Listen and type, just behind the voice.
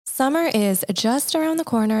Summer is just around the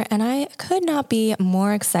corner, and I could not be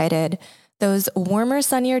more excited. Those warmer,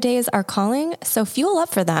 sunnier days are calling, so fuel up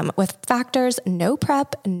for them with Factor's no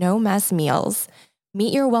prep, no mess meals.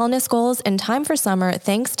 Meet your wellness goals in time for summer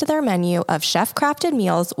thanks to their menu of chef-crafted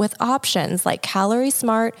meals with options like Calorie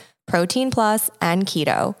Smart, Protein Plus, and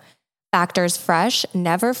Keto. Factor's fresh,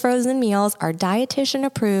 never frozen meals are dietitian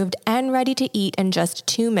approved and ready to eat in just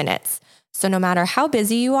 2 minutes. So no matter how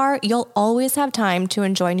busy you are, you'll always have time to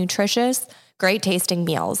enjoy nutritious, great tasting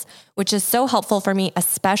meals, which is so helpful for me,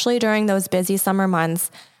 especially during those busy summer months.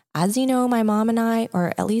 As you know, my mom and I,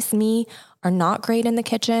 or at least me, are not great in the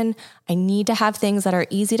kitchen. I need to have things that are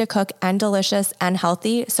easy to cook and delicious and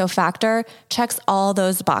healthy, so Factor checks all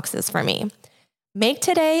those boxes for me. Make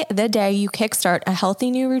today the day you kickstart a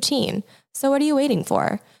healthy new routine. So what are you waiting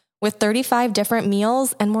for? With 35 different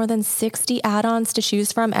meals and more than 60 add-ons to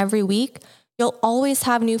choose from every week, you'll always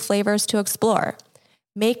have new flavors to explore.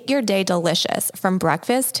 Make your day delicious from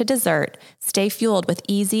breakfast to dessert. Stay fueled with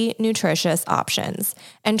easy, nutritious options.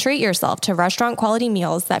 And treat yourself to restaurant-quality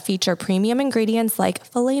meals that feature premium ingredients like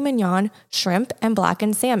filet mignon, shrimp, and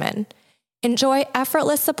blackened salmon. Enjoy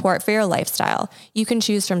effortless support for your lifestyle. You can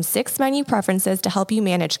choose from 6 menu preferences to help you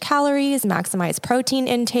manage calories, maximize protein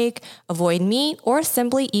intake, avoid meat, or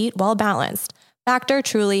simply eat well balanced. Factor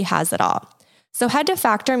truly has it all. So head to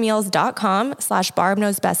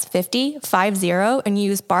factormeals.com/BarbKnowsBest50 and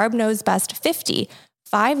use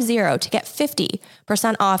BarbKnowsBest50 to get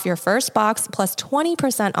 50% off your first box plus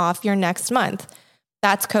 20% off your next month.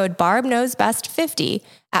 That's code BarbKnowsBest50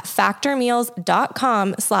 at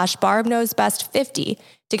factormeals.com/BarbKnowsBest50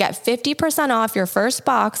 to get 50% off your first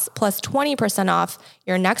box plus 20% off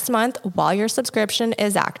your next month while your subscription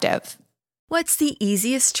is active. What's the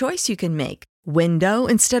easiest choice you can make? Window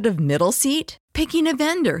instead of middle seat? Picking a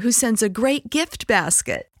vendor who sends a great gift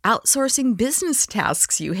basket? Outsourcing business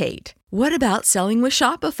tasks you hate? What about selling with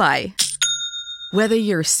Shopify? Whether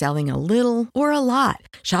you're selling a little or a lot,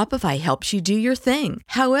 Shopify helps you do your thing,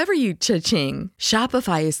 however you cha-ching.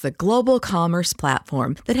 Shopify is the global commerce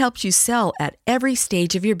platform that helps you sell at every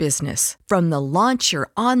stage of your business. From the launch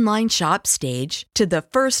your online shop stage to the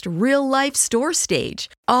first real-life store stage,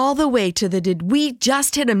 all the way to the did we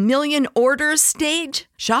just hit a million orders stage.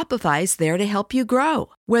 Shopify's there to help you grow.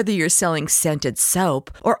 Whether you're selling scented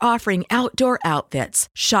soap or offering outdoor outfits,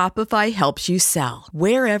 Shopify helps you sell.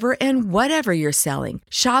 Wherever and whatever you're selling,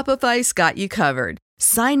 Shopify's got you covered.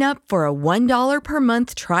 Sign up for a $1 per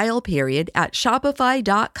month trial period at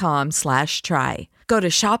shopify.com/try. Go to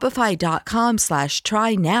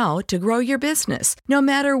shopify.com/try now to grow your business, no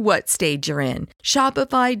matter what stage you're in.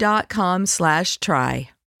 Shopify.com/try.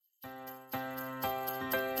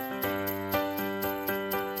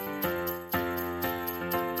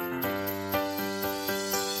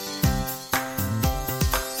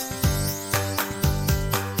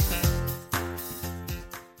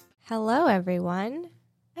 Hello, everyone,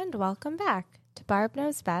 and welcome back to Barb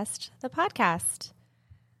Knows Best, the podcast.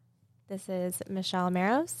 This is Michelle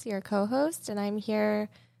Maros, your co-host, and I'm here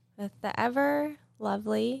with the ever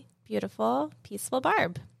lovely, beautiful, peaceful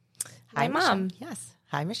Barb. Hi, Mom. Michelle. Yes.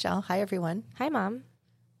 Hi, Michelle. Hi, everyone. Hi, Mom.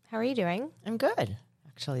 How are you doing? I'm good.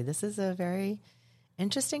 Actually, this is a very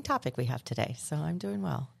interesting topic we have today, so I'm doing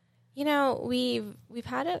well. You know, we've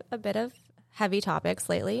had a bit of heavy topics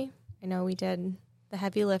lately. I know we did the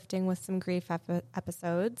heavy lifting with some grief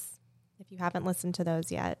episodes. If you haven't listened to those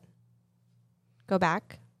yet, go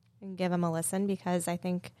back and give them a listen because I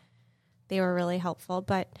think they were really helpful.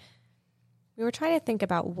 But we were trying to think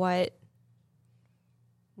about what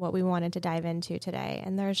we wanted to dive into today,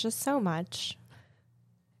 and there's just so much.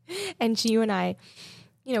 And you and I,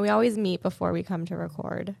 you know, we always meet before we come to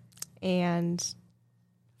record and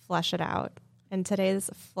flesh it out. And today's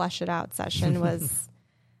flesh it out session was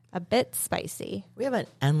a bit spicy. We have an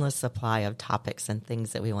endless supply of topics and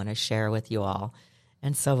things that we want to share with you all.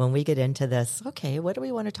 And so when we get into this, okay, what do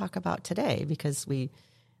we want to talk about today? Because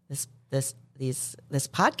this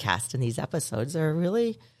podcast and these episodes are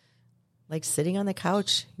really like sitting on the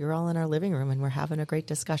couch. You're all in our living room and we're having a great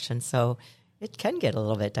discussion. So it can get a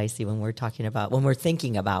little bit dicey when we're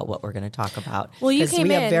thinking about what we're going to talk about. Well, you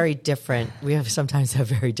came in. We sometimes have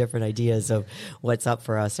very different ideas of what's up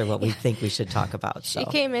for us or what we think we should talk about. She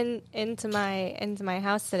came into my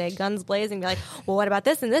house today, guns blazing, be like, well, what about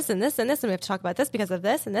this and this and this and this? And we have to talk about this because of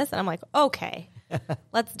this and this. And I'm like, okay,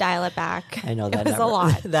 let's dial it back. I know it was a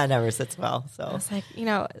lot. That never sits well. So I was like, you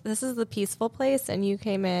know, this is the peaceful place. And you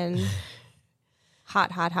came in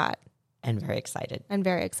hot. And very excited. And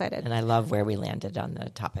I love where we landed on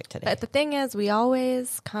the topic today. But the thing is, we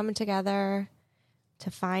always come together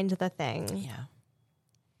to find the thing. Yeah.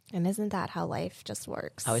 And isn't that how life just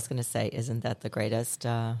works? I was going to say, isn't that the greatest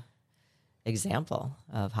example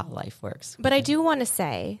of how life works? But I do want to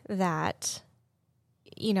say that,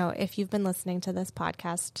 if you've been listening to this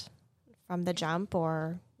podcast from the jump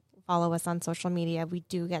or follow us on social media, we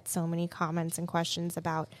do get so many comments and questions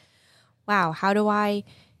about, wow, how do I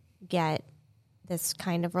get this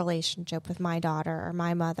kind of relationship with my daughter or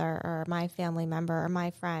my mother or my family member or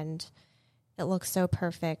my friend? It looks so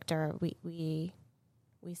perfect, or we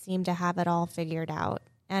seem to have it all figured out.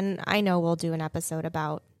 And I know we'll do an episode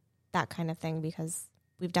about that kind of thing because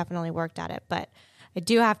we've definitely worked at it. But I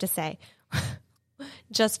do have to say,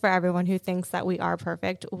 just for everyone who thinks that we are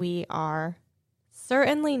perfect, we are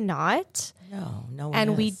certainly not. No one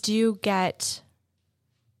and is. We do get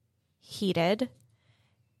heated.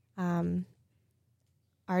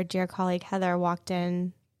 Our dear colleague Heather walked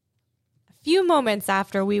in a few moments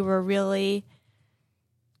after we were really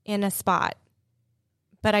in a spot.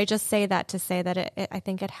 But I just say that to say that I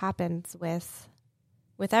think it happens with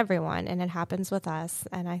everyone, and it happens with us,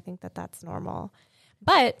 and I think that that's normal.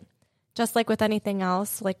 But just like with anything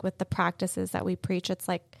else, like with the practices that we preach, it's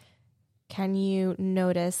like, can you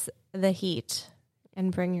notice the heat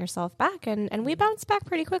and bring yourself back? And we bounced back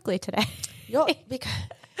pretty quickly today. Because,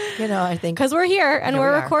 I think because we're here and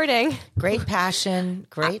we're recording. Great passion.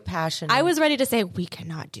 I was ready to say, we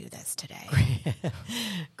cannot do this today.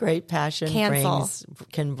 Great passion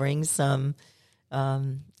can bring some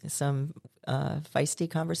feisty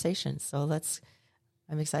conversations. So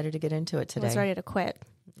I'm excited to get into it today. I was ready to quit.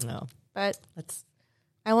 No, but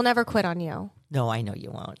I will never quit on you. No, I know you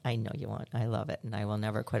won't. I love it. And I will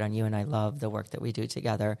never quit on you. And I love the work that we do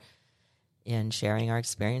together in sharing our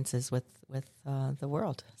experiences with the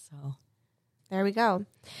world. So there we go.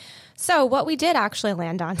 So what we did actually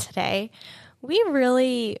land on today, we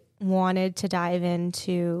really wanted to dive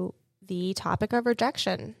into the topic of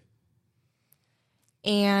rejection.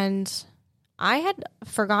 And I had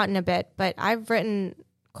forgotten a bit, but I've written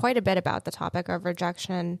quite a bit about the topic of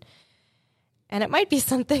rejection. And it might be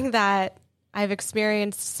something that I've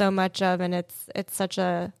experienced so much of, and it's such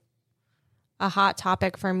a hot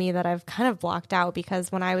topic for me that I've kind of blocked out,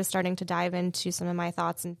 because when I was starting to dive into some of my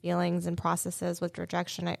thoughts and feelings and processes with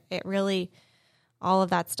rejection, it really, all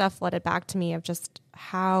of that stuff flooded back to me of just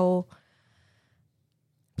how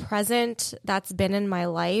present that's been in my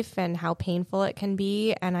life and how painful it can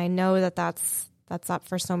be. And I know that that's up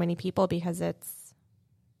for so many people because it's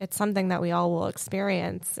something that we all will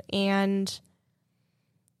experience. And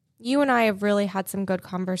you and I have really had some good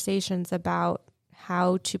conversations about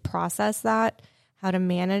how to process that, how to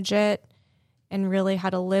manage it, and really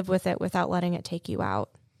how to live with it without letting it take you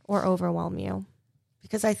out or overwhelm you.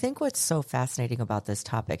 Because I think what's so fascinating about this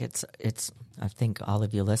topic, it's I think all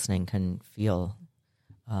of you listening can feel,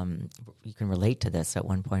 you can relate to this at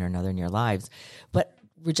one point or another in your lives. But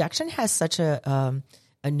rejection has such a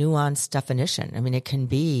nuanced definition. I mean, it can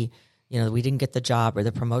be, we didn't get the job or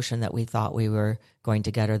the promotion that we thought we were going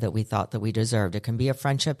to get or that we thought that we deserved. It can be a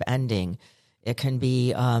friendship ending. It can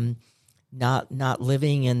be not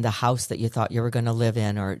living in the house that you thought you were going to live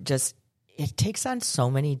in, or just, it takes on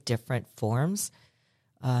so many different forms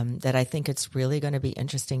that I think it's really going to be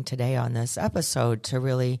interesting today on this episode to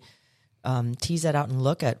really tease that out and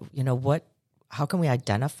look at, how can we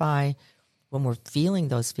identify when we're feeling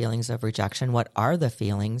those feelings of rejection? What are the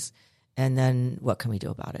feelings? And then what can we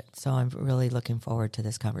do about it? So I'm really looking forward to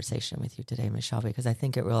this conversation with you today, Michelle, because I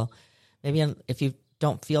think it will, maybe if you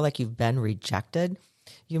don't feel like you've been rejected,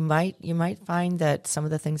 you might find that some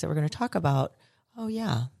of the things that we're going to talk about, oh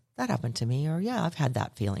yeah, that happened to me, or yeah, I've had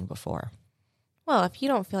that feeling before. Well, if you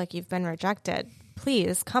don't feel like you've been rejected,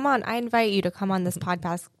 please come on. I invite you to come on this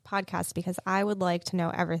podcast because I would like to know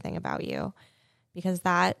everything about you, because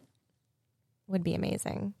that would be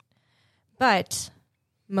amazing. But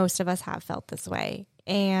most of us have felt this way.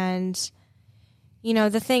 And,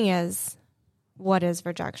 the thing is, what is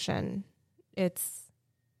rejection? It's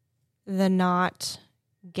the not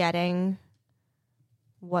getting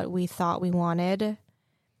what we thought we wanted.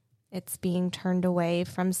 It's being turned away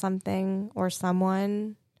from something or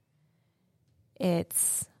someone.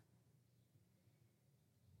 It's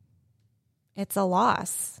a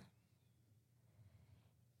loss.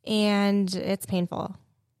 And it's painful.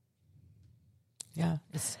 Yeah.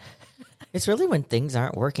 It's really when things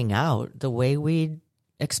aren't working out the way we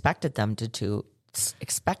expected them to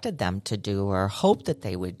do, or hoped that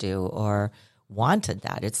they would do, or wanted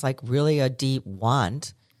that. It's like really a deep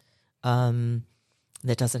want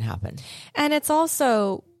that doesn't happen. And it's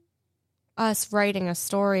also us writing a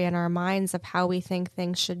story in our minds of how we think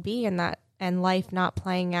things should be, and life not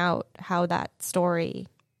playing out how that story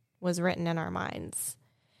was written in our minds.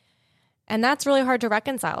 And that's really hard to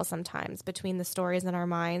reconcile sometimes between the stories in our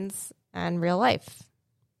minds and real life.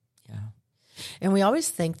 Yeah. And we always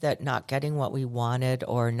think that not getting what we wanted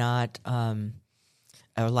or not,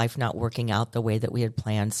 our life not working out the way that we had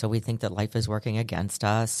planned. So we think that life is working against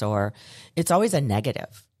us, or it's always a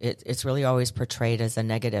negative. It's really always portrayed as a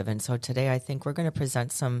negative. And so today I think we're going to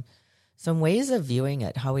present some ways of viewing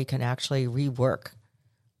it, how we can actually rework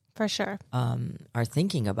For sure. our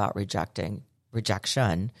thinking about rejection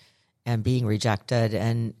and being rejected,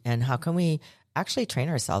 and how can we actually train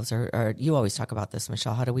ourselves, or you always talk about this,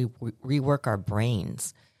 Michelle, how do we rework our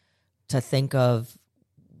brains to think of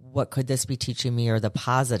what could this be teaching me, or the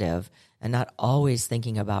positive, and not always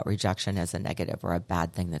thinking about rejection as a negative or a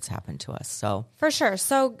bad thing that's happened to us. So For sure.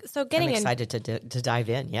 So getting I'm excited to dive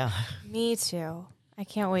in. Yeah. Me too. I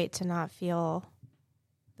can't wait to not feel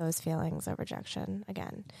those feelings of rejection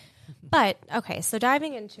again. But okay, so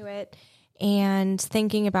diving into it and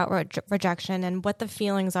thinking about rejection and what the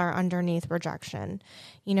feelings are underneath rejection.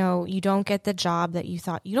 You know, you don't get the job that you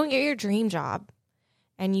thought, you don't get your dream job,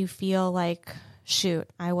 and you feel like, shoot,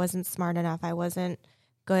 I wasn't smart enough. I wasn't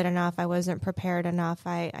good enough. I wasn't prepared enough.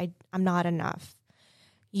 I'm not enough.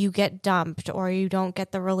 You get dumped, or you don't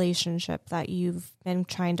get the relationship that you've been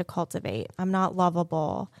trying to cultivate. I'm not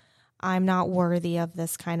lovable. I'm not worthy of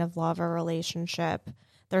this kind of love or relationship.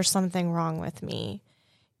 There's something wrong with me.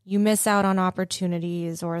 You miss out on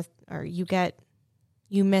opportunities, or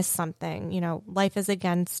you miss something. You know, life is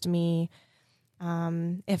against me.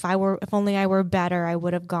 If only I were better, I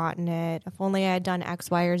would have gotten it. If only I had done X,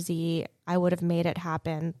 Y, or Z, I would have made it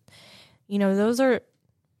happen. You know, those are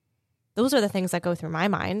the things that go through my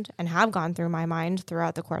mind and have gone through my mind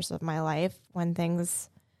throughout the course of my life when things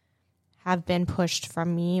have been pushed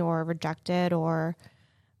from me or rejected or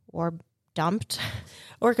dumped.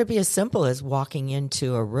 Or it could be as simple as walking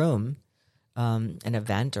into a room, an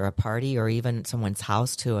event or a party, or even someone's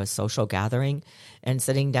house, to a social gathering, and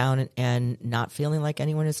sitting down and not feeling like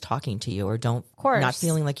anyone is talking to you, or not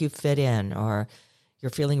feeling like you fit in, or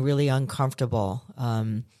you're feeling really uncomfortable,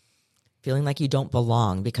 feeling like you don't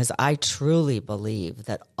belong. Because I truly believe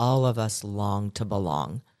that all of us long to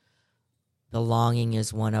belong. Belonging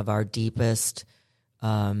is one of our deepest,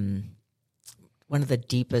 one of the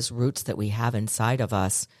deepest roots that we have inside of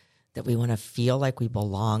us, that we want to feel like we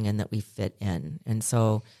belong and that we fit in. And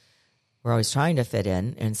so we're always trying to fit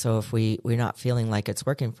in. And so if we're not feeling like it's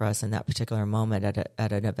working for us in that particular moment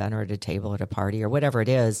at an event or at a table, at a party, or whatever it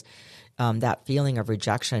is, that feeling of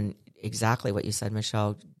rejection, exactly what you said,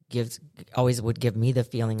 Michelle, always would give me the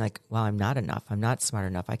feeling like, well, I'm not enough. I'm not smart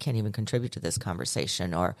enough. I can't even contribute to this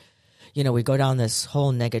conversation. Or, you know, we go down this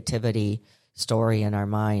whole negativity story in our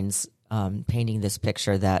minds, painting this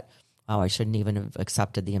picture that, oh, I shouldn't even have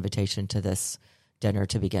accepted the invitation to this dinner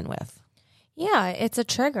to begin with. Yeah, it's a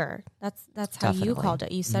trigger. That's how Definitely. You called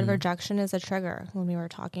it. You said rejection is a trigger when we were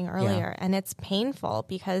talking earlier. And it's painful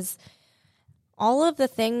because all of the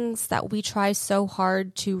things that we try so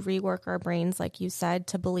hard to rework our brains, like you said,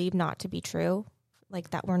 to believe not to be true, like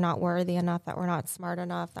that we're not worthy enough, that we're not smart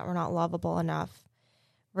enough, that we're not lovable enough.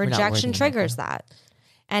 Rejection triggers that.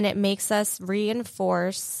 And it makes us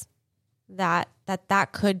reinforce that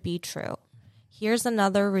could be true. Here's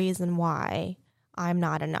another reason why I'm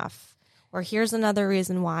not enough. Or here's another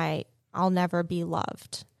reason why I'll never be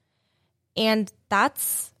loved. And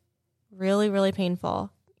that's really, really painful.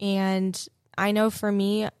 And I know for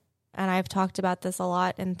me, and I've talked about this a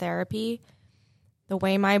lot in therapy, the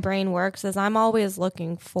way my brain works is I'm always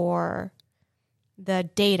looking for the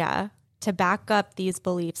data to back up these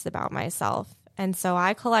beliefs about myself. And so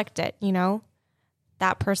I collect it, you know,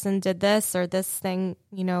 that person did this or this thing,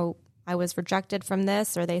 you know, I was rejected from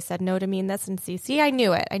this, or they said no to me in this, and see, I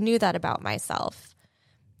knew it. I knew that about myself,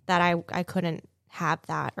 that I couldn't have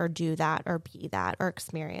that or do that or be that or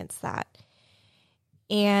experience that.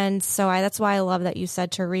 And so that's why I love that you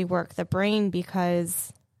said to rework the brain,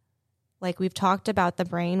 because like we've talked about the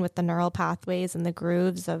brain with the neural pathways and the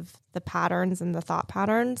grooves of the patterns and the thought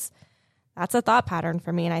patterns. That's a thought pattern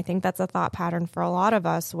for me. And I think that's a thought pattern for a lot of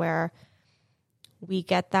us, where we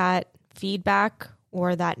get that feedback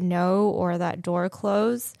or that no or that door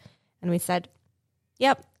close, and we said,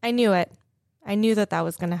 yep, I knew it. I knew that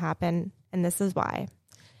was going to happen, and this is why.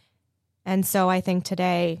 And so I think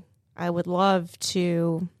today I would love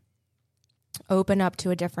to open up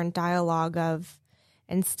to a different dialogue of,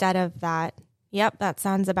 instead of that, yep, that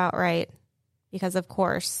sounds about right, because of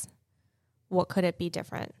course, what could it be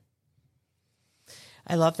different?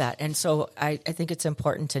 I love that. And so I think it's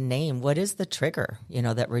important to name, what is the trigger, you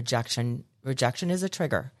know, that rejection is a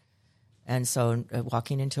trigger. And so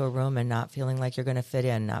walking into a room and not feeling like you're going to fit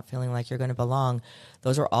in, not feeling like you're going to belong,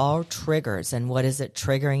 those are all triggers. And what is it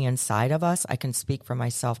triggering inside of us? I can speak for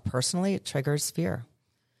myself personally. It triggers fear.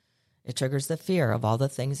 It triggers the fear of all the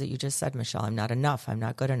things that you just said, Michelle. I'm not enough. I'm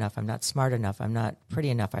not good enough. I'm not smart enough. I'm not pretty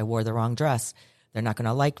enough. I wore the wrong dress. They're not going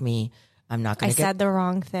to like me. I'm not going to said the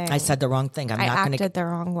wrong thing. I said the wrong thing. I acted the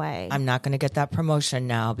wrong way. I'm not going to get that promotion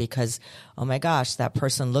now because, oh my gosh, that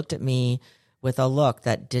person looked at me with a look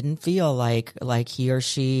that didn't feel like he or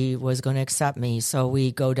she was going to accept me. So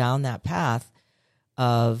we go down that path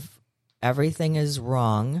of everything is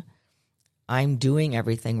wrong. I'm doing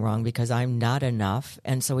everything wrong because I'm not enough.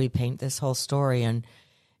 And so we paint this whole story. And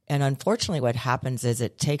unfortunately what happens is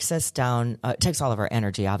it takes us down, it takes all of our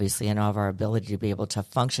energy, obviously, and all of our ability to be able to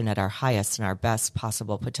function at our highest and our best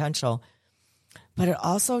possible potential. But it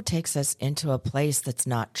also takes us into a place that's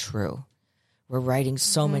not true. We're writing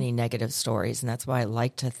so many negative stories, and that's why I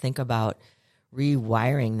like to think about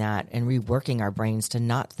rewiring that and reworking our brains to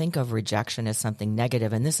not think of rejection as something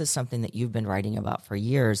negative. And this is something that you've been writing about for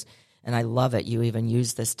years, and I love it. You even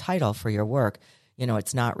use this title for your work. You know,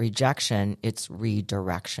 it's not rejection, it's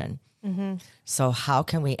redirection. Mm-hmm. So how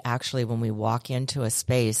can we actually, when we walk into a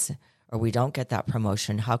space or we don't get that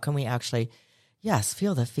promotion, how can we actually, yes,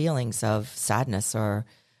 feel the feelings of sadness or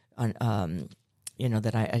that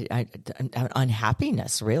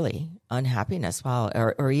unhappiness, really. Unhappiness. Wow.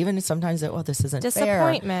 Or even sometimes that, well, this isn't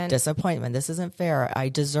fair. Disappointment. This isn't fair. I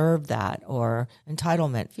deserve that. Or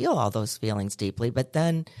entitlement. Feel all those feelings deeply. But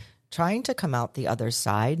then trying to come out the other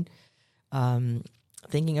side,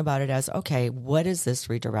 thinking about it as, okay, what is this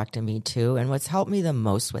redirecting me to? And what's helped me the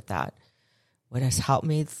most with that? What has helped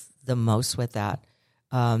me the most with that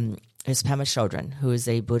is Pema Chodron, who is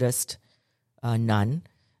a Buddhist nun.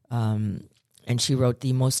 And she wrote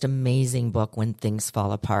the most amazing book, When Things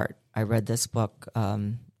Fall Apart. I read this book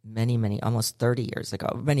almost 30 years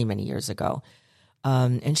ago, many years ago.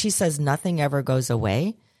 And she says nothing ever goes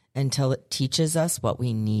away until it teaches us what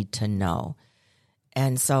we need to know.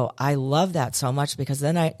 And so I love that so much because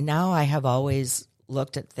then I have always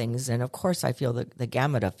looked at things, and of course I feel the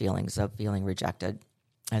gamut of feelings of feeling rejected.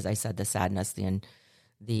 As I said, the sadness,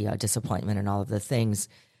 the disappointment, and all of the things.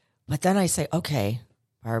 But then I say, okay,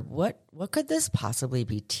 Barb, what could this possibly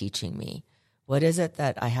be teaching me? What is it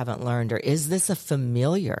that I haven't learned? Or is this a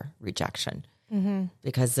familiar rejection? Mm-hmm.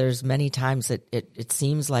 Because there's many times that it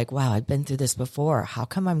seems like, wow, I've been through this before. How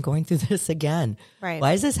come I'm going through this again? Right.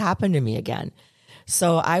 Why has this happened to me again?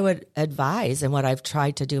 So I would advise, and what I've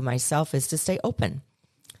tried to do myself is to stay open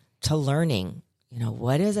to learning. You know,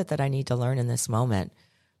 what is it that I need to learn in this moment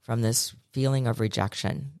from this feeling of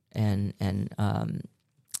rejection and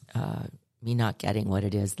me not getting what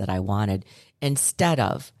it is that I wanted, instead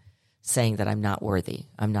of saying that I'm not worthy,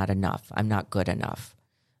 I'm not enough, I'm not good enough,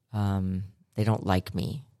 they don't like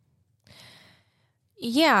me.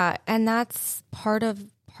 Yeah, and that's part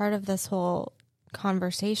of this whole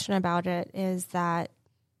conversation about it, is that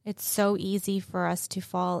it's so easy for us to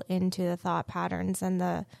fall into the thought patterns and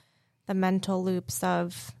the mental loops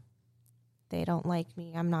of they don't like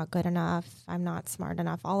me, I'm not good enough, I'm not smart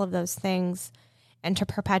enough, all of those things, and to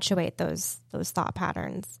perpetuate those thought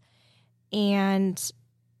patterns. And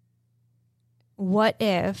what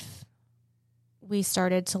if we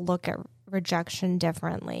started to look at rejection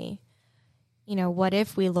differently? You know, what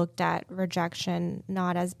if we looked at rejection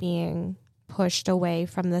not as being pushed away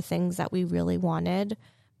from the things that we really wanted,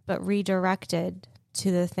 but redirected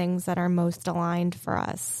to the things that are most aligned for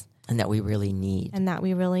us. And that we really need. You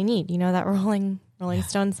know, that Rolling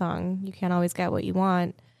Stone song, you can't always get what you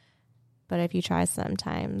want, but if you try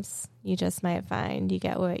sometimes, you just might find you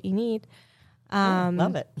get what you need.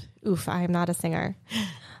 Love it. Oof, I am not a singer.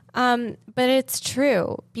 But it's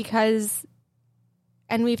true because,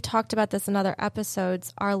 and we've talked about this in other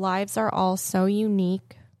episodes, our lives are all so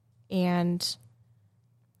unique and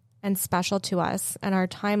special to us, and our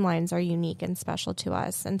timelines are unique and special to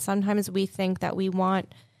us. And sometimes we think that we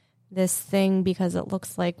want this thing because it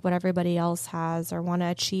looks like what everybody else has, or want to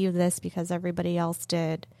achieve this because everybody else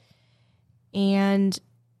did. And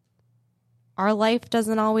our life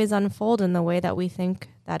doesn't always unfold in the way that we think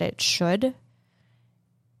that it should,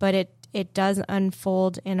 but it does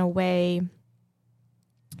unfold in a way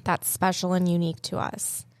that's special and unique to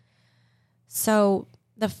us. So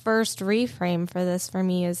the first reframe for this for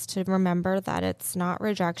me is to remember that it's not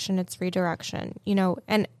rejection, it's redirection. You know,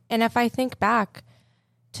 and if I think back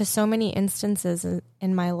to so many instances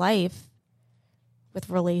in my life with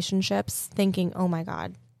relationships, thinking, oh my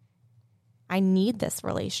God, I need this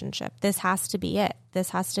relationship. This has to be it. This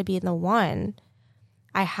has to be the one.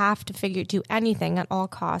 I have to do anything at all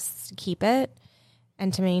costs to keep it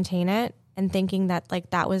and to maintain it. and thinking that like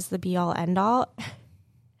that was the be all end all.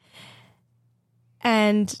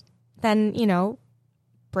 And then, you know,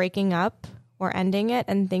 breaking up or ending it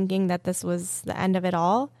and thinking that this was the end of it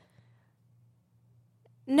all.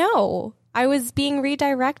 No, I was being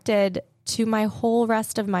redirected to my whole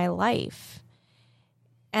rest of my life.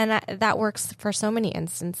 And that works for so many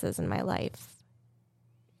instances in my life.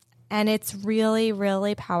 And it's really,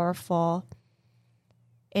 really powerful.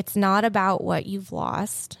 It's not about what you've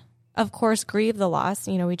lost. Of course, grieve the loss.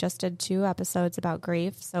 You know, we just did 2 episodes about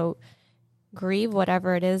grief. So grieve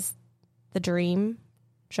whatever it is, the dream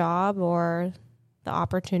job or the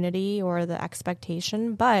opportunity or the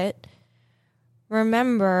expectation. But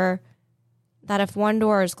remember that if one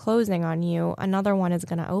door is closing on you, another one is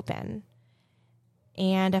going to open.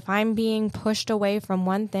 And if I'm being pushed away from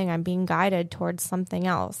one thing, I'm being guided towards something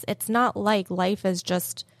else. It's not like life is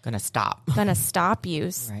just going to stop you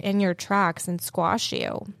right in your tracks and squash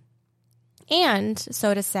you. And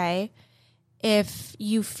so to say, if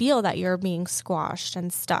you feel that you're being squashed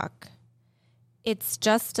and stuck, it's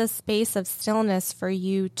just a space of stillness for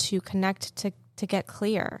you to connect to get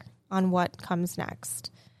clear on what comes next.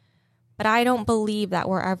 But I don't believe that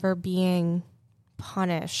we're ever being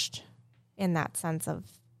punished in that sense of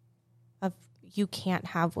you can't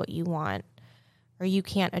have what you want or you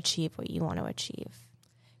can't achieve what you want to achieve.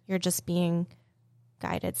 You're just being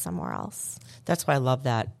guided somewhere else. That's why I love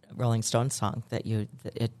that Rolling Stones song that you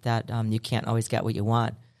can't always get what you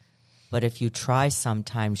want, but if you try,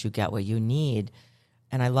 sometimes you get what you need.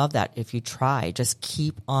 And I love that. If you try, just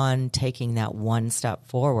keep on taking that one step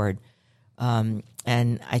forward. And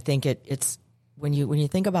I think it's when you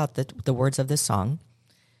think about the words of this song,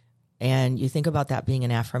 and you think about that being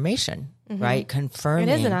an affirmation, right? Confirming.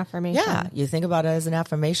 It is an affirmation. Yeah, you think about it as an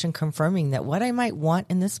affirmation, confirming that what I might want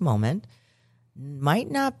in this moment might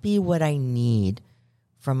not be what I need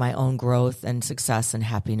for my own growth and success and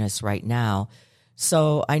happiness right now.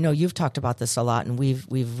 So I know you've talked about this a lot, and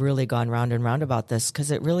we've really gone round and round about this, because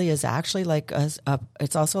it really is actually like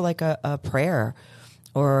it's also like a prayer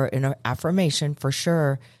or an affirmation for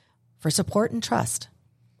sure, for support and trust.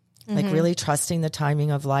 Like really trusting the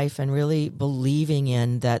timing of life and really believing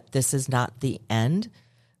in that this is not the end.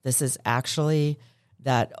 This is actually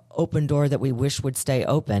that open door that we wish would stay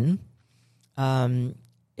open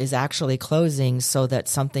is actually closing, so that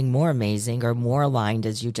something more amazing or more aligned,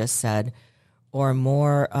 as you just said, or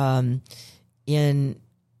more in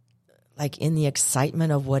the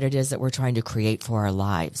excitement of what it is that we're trying to create for our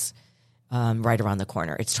lives right around the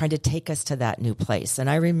corner. It's trying to take us to that new place. And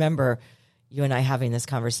I remember you and I having this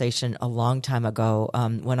conversation a long time ago.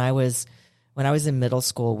 When I was in middle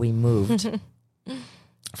school, we moved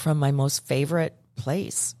from my most favorite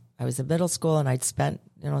place. I was in middle school, and I'd spent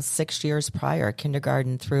 6 years prior,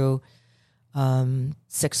 kindergarten through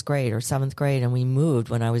 6th grade or 7th grade, and we moved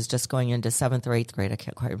when I was just going into 7th or 8th grade. I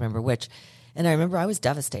can't quite remember which. And I remember I was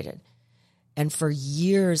devastated. And for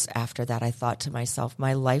years after that, I thought to myself,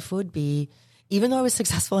 my life would be, even though I was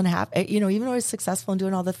successful and happy, even though I was successful in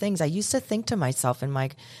doing all the things, I used to think to myself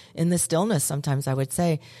in the stillness, sometimes I would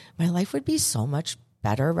say, my life would be so much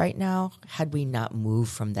better right now had we not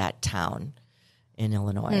moved from that town in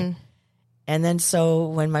Illinois. And then so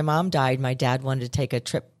when my mom died, my dad wanted to take a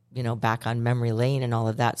trip, back on memory lane and all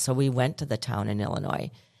of that. So we went to the town in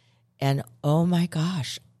Illinois, and oh my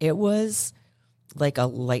gosh, it was like a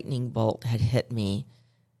lightning bolt had hit me.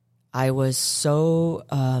 I was so,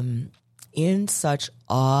 in such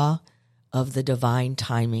awe of the divine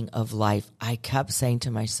timing of life. I kept saying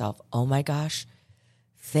to myself, oh my gosh,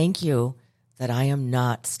 thank you that I am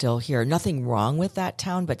not still here. Nothing wrong with that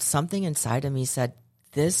town, but something inside of me said,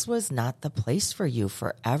 this was not the place for you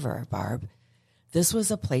forever, Barb. This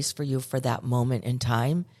was a place for you for that moment in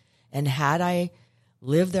time. And had I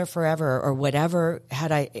lived there forever or whatever,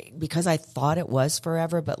 because I thought it was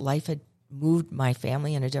forever, but life had moved my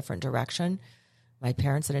family in a different direction, my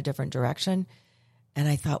parents in a different direction. And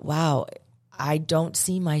I thought, wow, I don't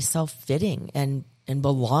see myself fitting and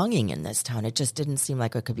belonging in this town. It just didn't seem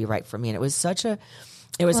like it could be right for me. And it was such a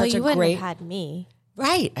you wouldn't have had me.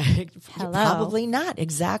 Right. Hello. Probably not.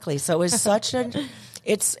 Exactly. So it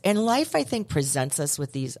was and life, I think, presents us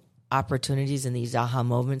with these opportunities and these aha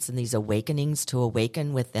moments and these awakenings to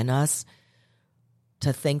awaken within us,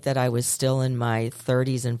 to think that I was still in my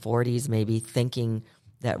 30s and 40s, maybe thinking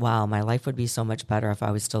that, wow, my life would be so much better if I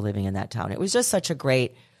was still living in that town. It was just such a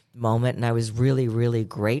great moment, and I was really, really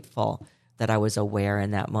grateful that I was aware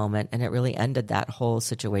in that moment, and it really ended that whole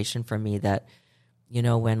situation for me that,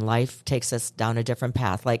 when life takes us down a different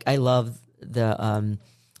path. Like, I love the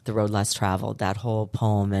Road Less Traveled, that whole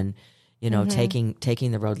poem, and,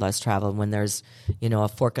 taking the road less traveled. When there's, a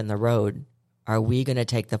fork in the road, are we going to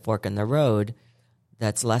take the fork in the road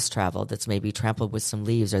that's less traveled, that's maybe trampled with some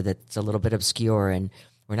leaves or that's a little bit obscure and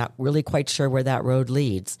we're not really quite sure where that road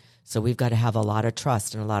leads? So we've got to have a lot of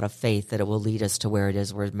trust and a lot of faith that it will lead us to where it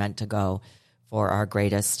is we're meant to go for our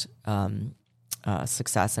greatest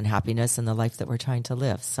success and happiness in the life that we're trying to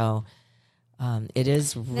live. So it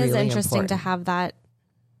is really interesting important to have that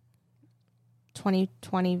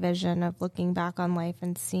 2020 vision of looking back on life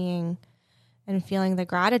and seeing and feeling the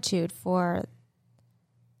gratitude for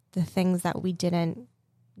the things that we didn't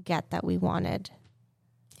get that we wanted.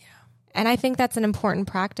 Yeah. And I think that's an important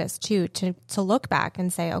practice too, to look back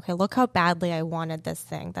and say, okay, look how badly I wanted this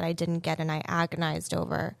thing that I didn't get and I agonized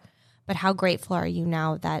over. But how grateful are you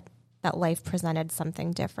now that life presented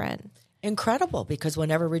something different? Incredible, because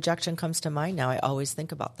whenever rejection comes to mind now, I always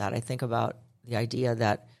think about that. I think about the idea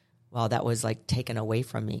that, well, that was like taken away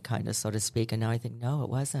from me, kind of, so to speak. And now I think, no, it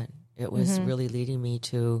wasn't. It was really leading me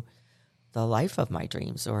to the life of my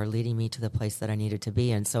dreams, or leading me to the place that I needed to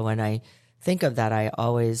be. And so when I think of that, I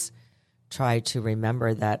always try to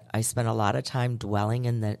remember that I spent a lot of time dwelling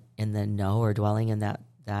in the no, or dwelling in that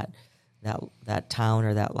town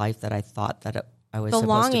or that life that I thought that I was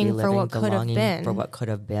supposed to be living. For what could have been. For what could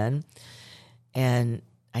have been. And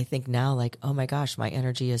I think now, like, oh my gosh, my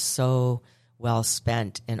energy is so well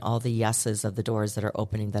spent in all the yeses of the doors that are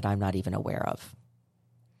opening that I'm not even aware of,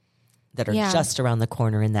 that are just around the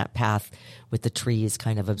corner in that path with the trees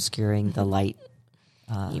kind of obscuring the light.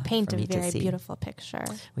 You paint a very beautiful picture.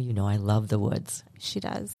 Well, I love the woods. She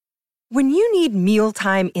does. When you need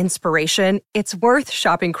mealtime inspiration, it's worth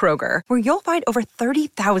shopping Kroger, where you'll find over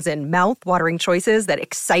 30,000 mouth-watering choices that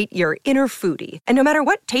excite your inner foodie. And no matter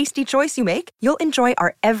what tasty choice you make, you'll enjoy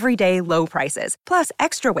our everyday low prices, plus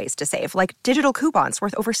extra ways to save, like digital coupons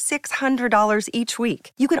worth over $600 each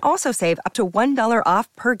week. You can also save up to $1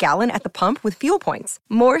 off per gallon at the pump with fuel points.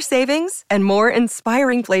 More savings and more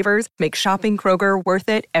inspiring flavors make shopping Kroger worth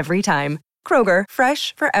it every time. Kroger,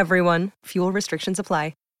 fresh for everyone. Fuel restrictions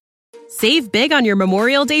apply. Save big on your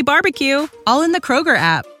Memorial Day barbecue, all in the Kroger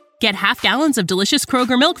app. Get half gallons of delicious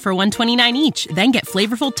Kroger milk for $1.29 each. Then get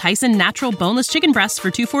flavorful Tyson natural boneless chicken breasts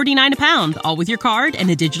for $2.49 a pound, all with your card and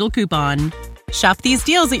a digital coupon. Shop these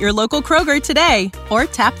deals at your local Kroger today, or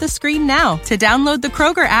tap the screen now to download the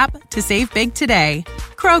Kroger app to save big today.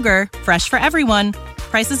 Kroger, fresh for everyone.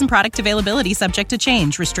 Prices and product availability subject to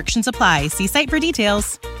change. Restrictions apply. See site for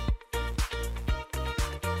details.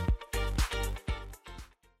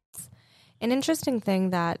 An interesting thing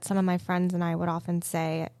that some of my friends and I would often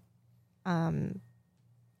say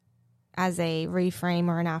as a reframe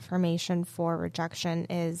or an affirmation for rejection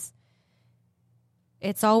is,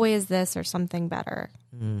 it's always this or something better.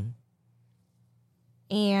 Mm.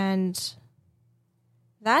 And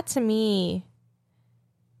that to me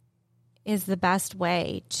is the best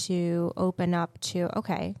way to open up to,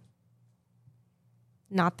 okay,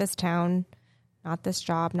 not this town, not this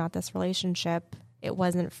job, not this relationship. It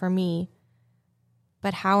wasn't for me.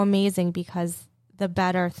 But how amazing, because the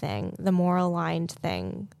better thing, the more aligned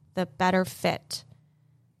thing, the better fit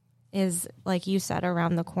is, like you said,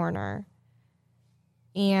 around the corner.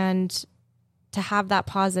 And to have that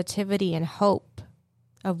positivity and hope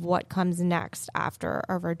of what comes next after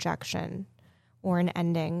a rejection or an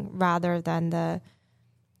ending, rather than the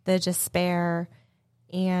despair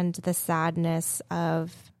and the sadness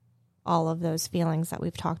of all of those feelings that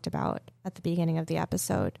we've talked about at the beginning of the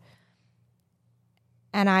episode.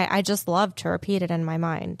 And I just love to repeat it in my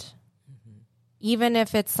mind. Mm-hmm. Even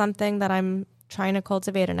if it's something that I'm trying to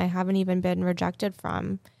cultivate and I haven't even been rejected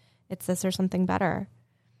from, it's this or something better.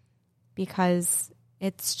 Because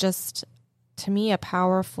it's just, to me, a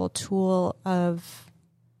powerful tool of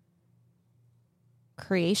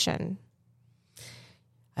creation.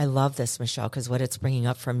 I love this, Michelle, because what it's bringing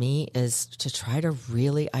up for me is to try to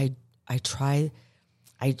really, I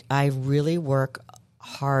really work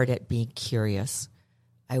hard at being curious.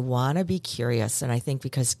 I want to be curious. And I think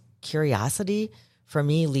because curiosity for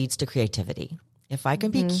me leads to creativity. If I can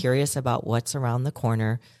be curious about what's around the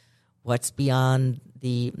corner, what's beyond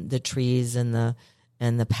the trees and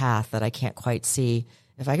the path that I can't quite see,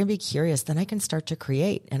 if I can be curious, then I can start to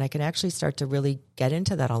create, and I can actually start to really get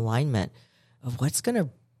into that alignment of what's going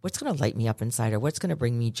to light me up inside, or what's going to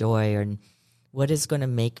bring me joy, and what is going to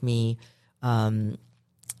make me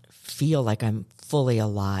feel like I'm fully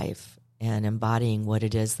alive and embodying what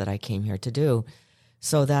it is that I came here to do.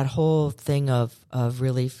 So that whole thing of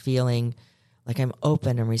really feeling like I'm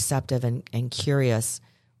open and receptive and curious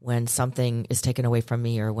when something is taken away from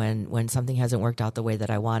me, or when something hasn't worked out the way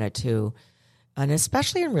that I want it to, And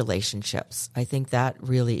especially in relationships, I think that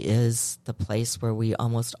really is the place where we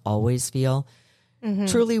almost always feel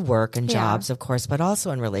truly work and jobs, of course, but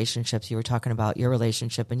also in relationships. You were talking about your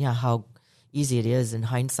relationship and how easy it is in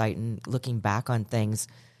hindsight and looking back on things.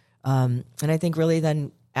 And I think really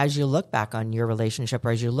then as you look back on your relationship or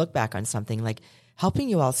as you look back on something, like helping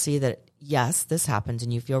you all see that, yes, this happens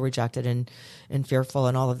and you feel rejected and fearful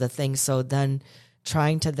and all of the things. So then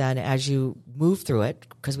trying to then, as you move through it,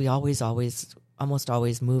 because we almost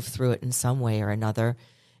always move through it in some way or another,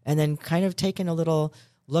 and then kind of taking a little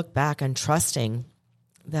look back and trusting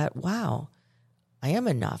that, wow, I am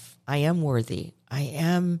enough. I am worthy. I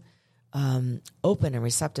am open and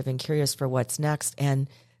receptive and curious for what's next. And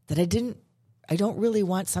that I don't really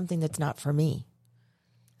want something that's not for me.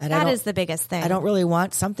 And that is the biggest thing. I don't really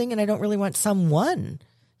want something, and I don't really want someone,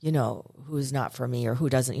 who's not for me or who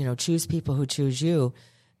doesn't, choose people who choose you,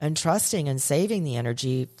 and trusting and saving the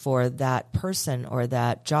energy for that person or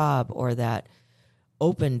that job or that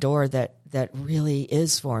open door that really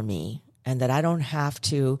is for me, and that I don't have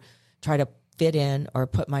to try to fit in or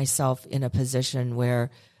put myself in a position where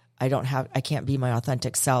I can't be my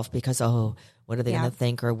authentic self because, what are they going to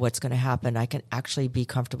think or what's going to happen? I can actually be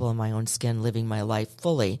comfortable in my own skin, living my life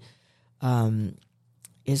fully,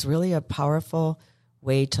 is really a powerful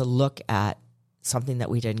way to look at something that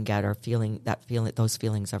we didn't get or those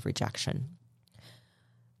feelings of rejection.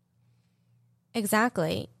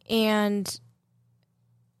 Exactly. And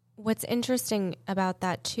what's interesting about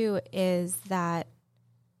that too is that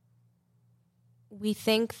we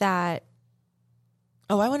think that.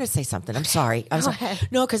 Oh, I want to say something. I'm sorry. Go ahead.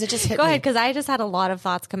 No, because it just hit me. Go ahead, because I just had a lot of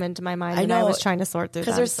thoughts come into my mind and I was trying to sort through them.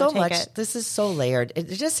 Because there's so much. This is so layered. It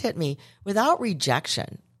just hit me. Without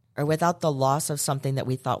rejection or without the loss of something that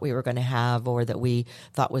we thought we were going to have or that we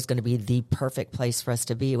thought was going to be the perfect place for us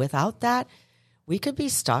to be, without that, we could be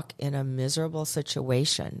stuck in a miserable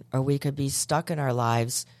situation, or we could be stuck in our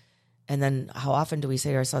lives. And then how often do we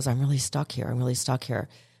say to ourselves, I'm really stuck here. I'm really stuck here.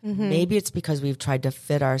 Mm-hmm. Maybe it's because we've tried to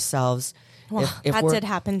fit ourselves. Well, that did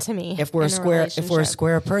happen to me. If we're a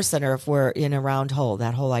square person, or if we're in a round hole,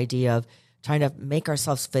 that whole idea of trying to make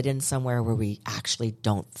ourselves fit in somewhere where we actually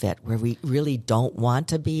don't fit, where we really don't want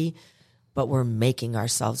to be, but we're making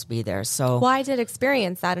ourselves be there. So, well, I did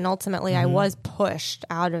experience that, and ultimately I was pushed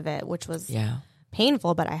out of it, which was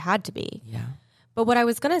painful, but I had to be. Yeah. But what I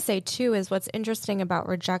was going to say too is what's interesting about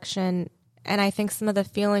rejection, and I think some of the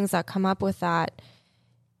feelings that come up with that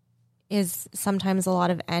is sometimes a lot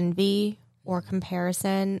of envy or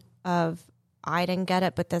comparison of, I didn't get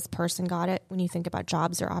it, but this person got it. When you think about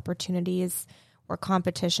jobs or opportunities or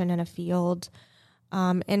competition in a field,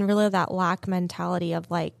 and really that lack mentality of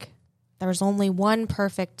like, there's only one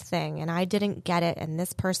perfect thing and I didn't get it and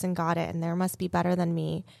this person got it and there must be better than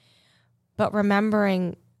me. But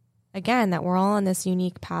remembering again that we're all on this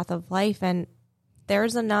unique path of life, and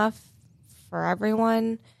there's enough for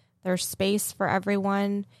everyone. There's space for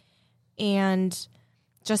everyone. And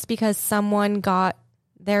just because someone got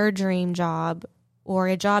their dream job or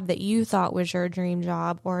a job that you thought was your dream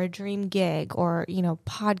job or a dream gig or,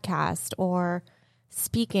 podcast or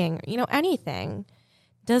speaking, anything,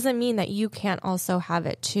 doesn't mean that you can't also have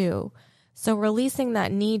it too. So releasing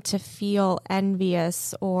that need to feel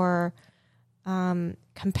envious or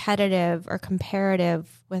competitive or comparative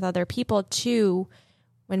with other people too,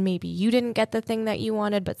 when maybe you didn't get the thing that you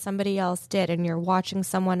wanted, but somebody else did, and you're watching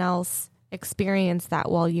someone else experience that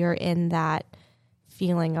while you're in that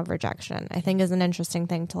feeling of rejection, I think is an interesting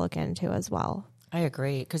thing to look into as well. I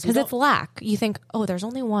agree. Because it's lack. You think, oh, there's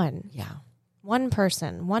only one. Yeah. One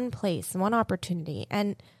person, one place, one opportunity.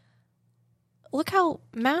 And look how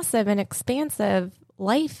massive and expansive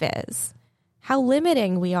life is. How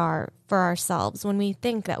limiting we are for ourselves when we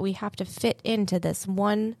think that we have to fit into this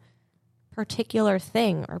one particular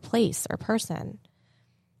thing or place or person.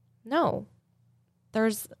 No.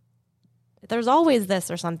 There's always this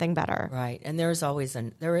or something better. Right. And there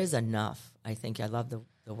is enough. I think I love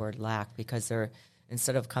the word lack, because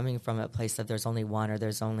instead of coming from a place of there's only one, or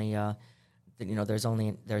there's only there's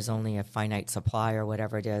only a finite supply or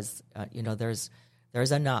whatever it is,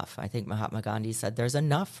 there's enough. I think Mahatma Gandhi said there's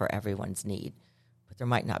enough for everyone's need, but there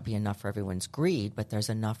might not be enough for everyone's greed, but there's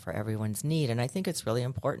enough for everyone's need. And I think it's really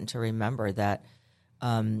important to remember that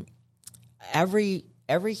every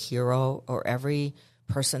hero or every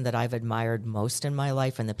person that I've admired most in my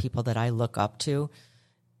life and the people that I look up to,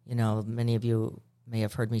 many of you may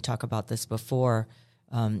have heard me talk about this before,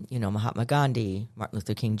 Mahatma Gandhi, Martin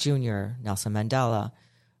Luther King Jr., Nelson Mandela,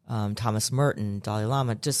 Thomas Merton, Dalai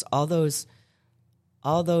Lama, just all those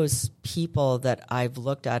people that I've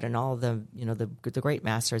looked at, and all of them, the great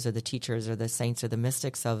masters or the teachers or the saints or the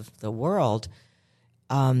mystics of the world,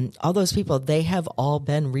 all those people, they have all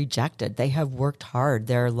been rejected. They have worked hard.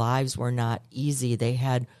 Their lives were not easy. They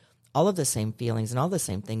had all of the same feelings and all the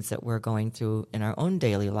same things that we're going through in our own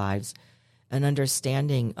daily lives, and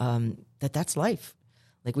understanding that that's life.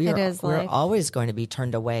 Like we're always going to be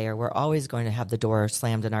turned away, or we're always going to have the door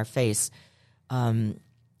slammed in our face. And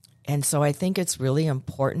so I think it's really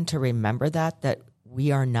important to remember that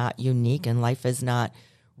we are not unique, and life is not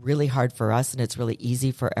really hard for us, and it's really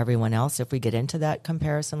easy for everyone else. If we get into that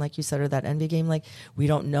comparison, like you said, or that envy game, like we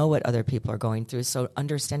don't know what other people are going through. So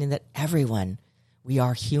understanding that we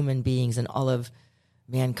are human beings, and all of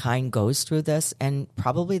mankind goes through this, and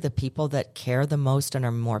probably the people that care the most and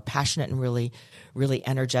are more passionate and really, really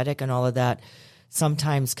energetic and all of that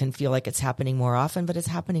sometimes can feel like it's happening more often, but it's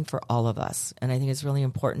happening for all of us. And I think it's really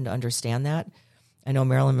important to understand that. I know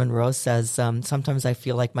Marilyn Monroe says, sometimes I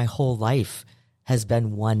feel like my whole life has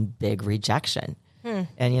been one big rejection. And,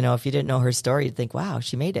 if you didn't know her story, you'd think, wow,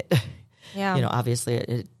 she made it. Yeah. Obviously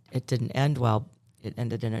it didn't end well. It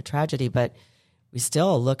ended in a tragedy, but we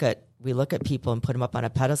still look at people and put them up on a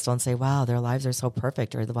pedestal and say, wow, their lives are so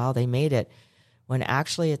perfect, or wow, they made it. When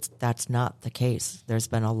actually that's not the case. There's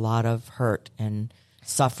been a lot of hurt and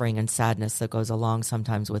suffering and sadness that goes along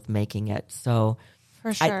sometimes with making it. So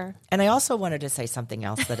for sure. I also wanted to say something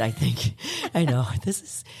else that I think, I know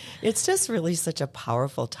it's just really such a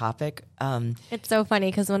powerful topic. It's so funny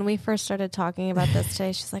because when we first started talking about this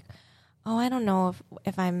today, she's like, oh, I don't know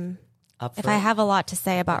if I have a lot to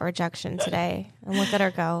say about rejection today. And look at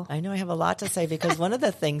her go. I know I have a lot to say, because one of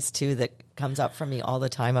the things too that comes up for me all the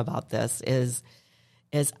time about this is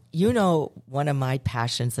one of my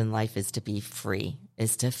passions in life is to be free,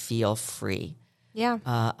 is to feel free. Yeah.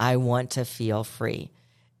 I want to feel free.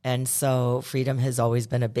 And so freedom has always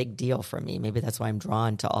been a big deal for me. Maybe that's why I'm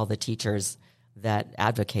drawn to all the teachers that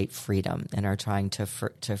advocate freedom and are trying to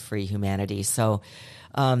free humanity. So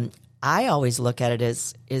I always look at it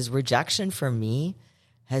as rejection for me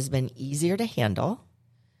has been easier to handle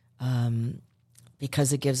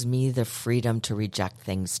because it gives me the freedom to reject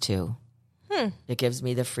things too. It gives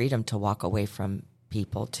me the freedom to walk away from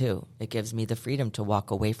people too. It gives me the freedom to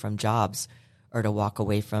walk away from jobs, or to walk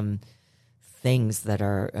away from things that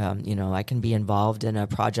are, I can be involved in a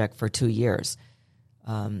project for 2 years.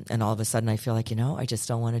 And all of a sudden I feel like, I just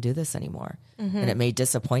don't want to do this anymore. Mm-hmm. And it may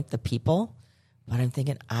disappoint the people, but I'm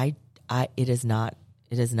thinking, it is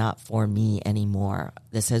not for me anymore.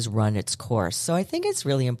 This has run its course. So I think it's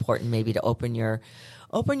really important maybe to open your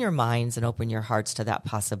minds and open your hearts to that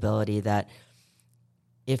possibility that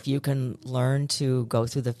if you can learn to go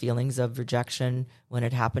through the feelings of rejection when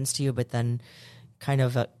it happens to you, but then kind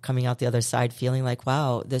of coming out the other side feeling like,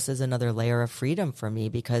 wow, this is another layer of freedom for me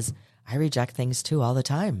because I reject things too all the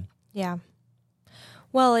time. Yeah.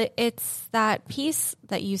 Well, it's that piece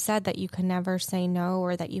that you said that you can never say no,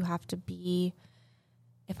 or that you have to be,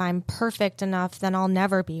 if I'm perfect enough, then I'll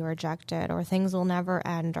never be rejected, or things will never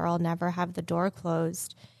end, or I'll never have the door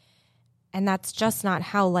closed. And that's just not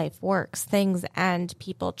how life works. Things end,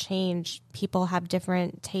 people change, people have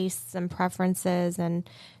different tastes and preferences and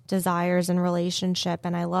desires in relationship.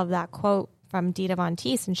 And I love that quote from Dita Von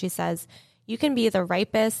Teese. And she says, you can be the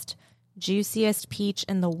ripest, juiciest peach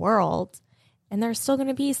in the world, and there's still going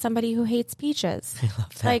to be somebody who hates peaches. I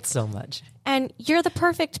love that so much. And you're the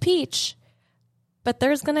perfect peach, but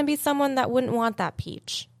there's going to be someone that wouldn't want that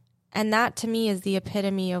peach. And that to me is the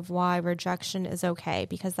epitome of why rejection is okay,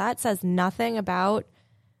 because that says nothing about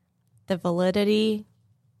the validity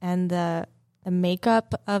and the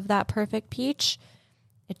makeup of that perfect peach.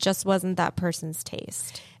 It just wasn't that person's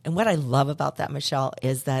taste. And what I love about that, Michelle,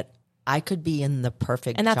 is that I could be in the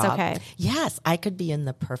perfect job. And that's okay. Yes, I could be in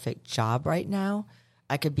the perfect job right now.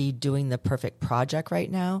 I could be doing the perfect project right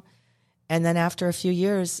now. And then after a few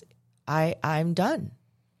years, I'm done.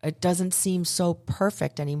 It doesn't seem so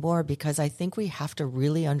perfect anymore, because I think we have to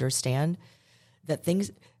really understand that things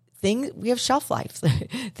we have shelf life.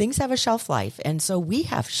 Things have a shelf life. And so we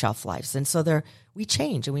have shelf lives. And so we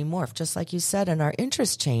change and we morph, just like you said, and our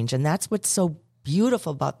interests change. And that's what's so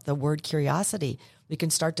beautiful about the word curiosity. We can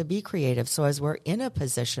start to be creative. So as we're in a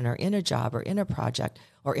position or in a job or in a project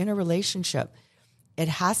or in a relationship, it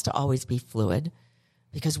has to always be fluid,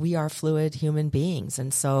 because we are fluid human beings.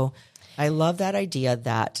 And so I love that idea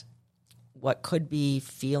that what could be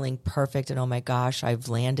feeling perfect and, oh my gosh, I've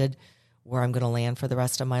landed where I'm going to land for the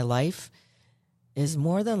rest of my life, is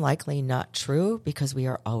more than likely not true, because we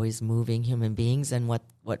are always moving human beings. And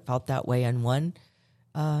what felt that way in one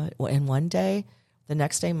day, the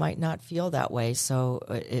next day might not feel that way. So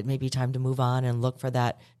it may be time to move on and look for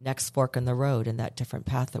that next fork in the road and that different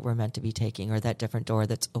path that we're meant to be taking, or that different door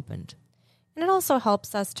that's opened. And it also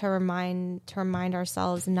helps us to remind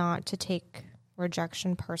ourselves not to take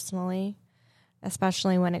rejection personally,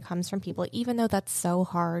 especially when it comes from people, even though that's so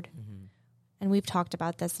hard. Mm-hmm. And we've talked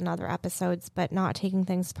about this in other episodes, but not taking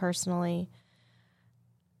things personally.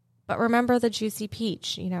 But remember the juicy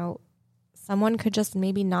peach, someone could just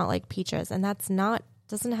maybe not like peaches, and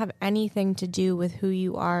doesn't have anything to do with who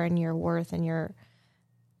you are and your worth and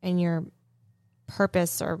your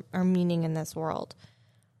purpose or meaning in this world.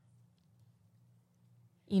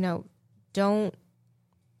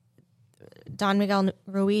 Don Miguel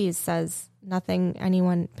Ruiz says, nothing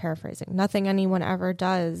anyone ever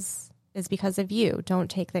does is because of you. Don't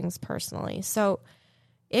take things personally. So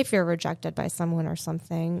if you're rejected by someone or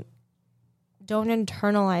something, don't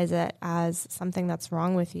internalize it as something that's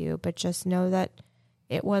wrong with you, but just know that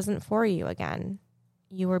it wasn't for you again.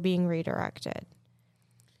 You were being redirected.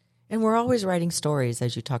 And we're always writing stories,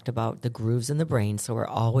 as you talked about, the grooves in the brain. So we're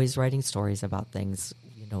always writing stories about things,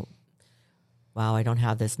 wow, I don't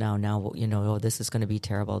have this now. Now, this is going to be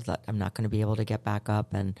terrible. That I'm not going to be able to get back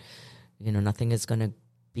up, and, nothing is going to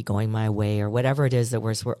be going my way, or whatever it is that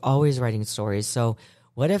we're always writing stories. So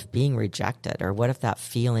what if being rejected, or what if that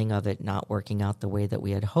feeling of it not working out the way that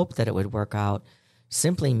we had hoped that it would work out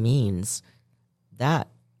simply means that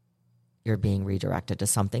you're being redirected to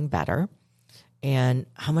something better? And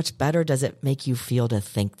how much better does it make you feel to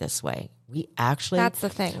think this way? That's the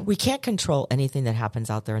thing. We can't control anything that happens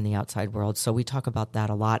out there in the outside world. So we talk about that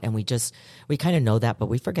a lot, and we kind of know that, but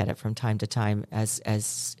we forget it from time to time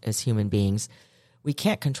as human beings. We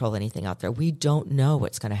can't control anything out there. We don't know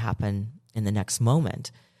what's going to happen in the next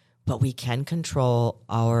moment, but we can control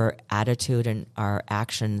our attitude and our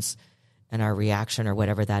actions and our reaction, or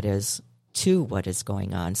whatever that is, to what is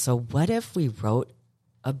going on. So what if we wrote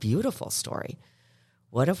a beautiful story?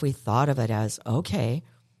 What if we thought of it as, okay,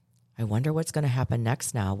 I wonder what's going to happen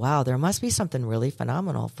next now. Wow, there must be something really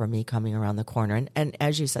phenomenal for me coming around the corner. And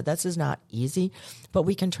as you said, this is not easy, but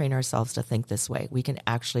we can train ourselves to think this way. We can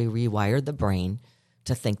actually rewire the brain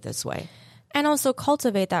to think this way. And also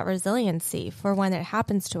cultivate that resiliency for when it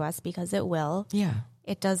happens to us, because it will. Yeah.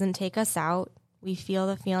 It doesn't take us out. We feel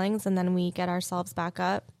the feelings, and then we get ourselves back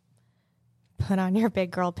up. Put on your big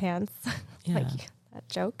girl pants. Yeah. That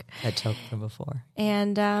joke from before.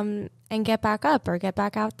 And get back up, or get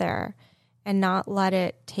back out there, and not let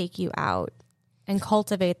it take you out, and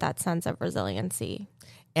cultivate that sense of resiliency.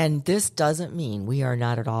 And this doesn't mean, we are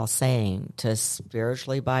not at all saying to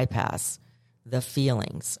spiritually bypass the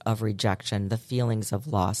feelings of rejection, the feelings of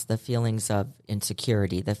loss, the feelings of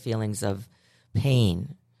insecurity, the feelings of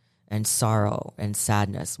pain and sorrow and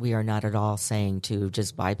sadness. We are not at all saying to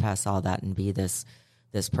just bypass all that and be this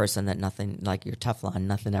person that nothing, like your Teflon,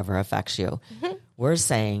 nothing ever affects you. Mm-hmm. We're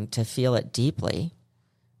saying to feel it deeply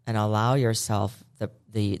and allow yourself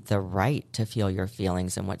the right to feel your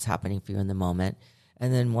feelings and what's happening for you in the moment.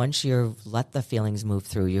 And then once you've let the feelings move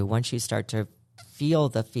through you, once you start to feel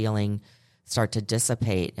the feeling start to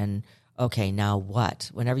dissipate, and okay, now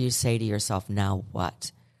what? Whenever you say to yourself, now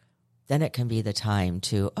what? Then it can be the time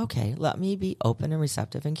to, okay, let me be open and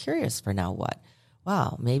receptive and curious for now what?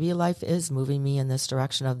 Wow, maybe life is moving me in this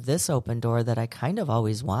direction of this open door that I kind of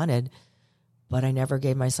always wanted, but I never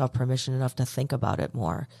gave myself permission enough to think about it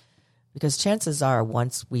more. Because chances are,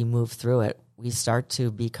 once we move through it, we start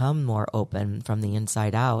to become more open from the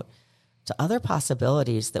inside out to other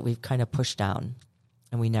possibilities that we've kind of pushed down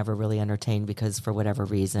and we never really entertained because for whatever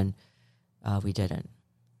reason, we didn't.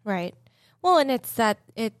 Right. Well, and it's that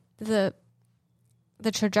the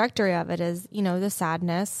trajectory of it is, the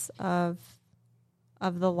sadness of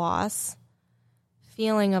the loss,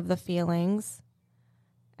 feeling of the feelings,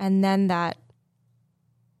 and then that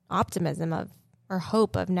optimism of, or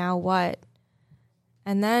hope of, now what?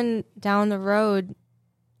 And then down the road,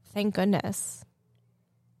 thank goodness.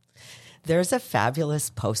 There's a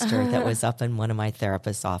fabulous poster that was up in one of my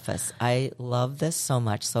therapist's office. I love this so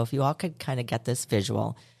much. So if you all could kind of get this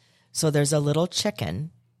visual. So there's a little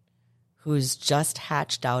chicken who's just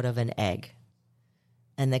hatched out of an egg.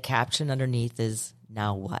 And the caption underneath is,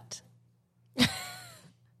 now what?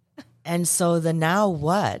 And so the now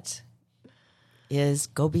what is,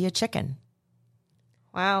 go be a chicken.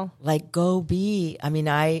 Wow. Like, go be. I mean,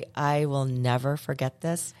 I will never forget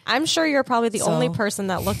this. I'm sure you're probably the only person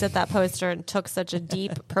that looked at that poster and took such a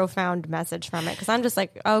deep, profound message from it. Because I'm just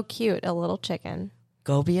like, oh, cute, a little chicken.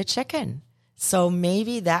 Go be a chicken. So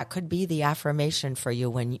maybe that could be the affirmation for you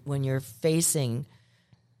when you're facing,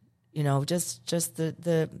 just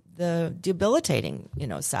the debilitating,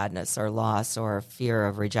 sadness or loss or fear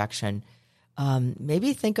of rejection.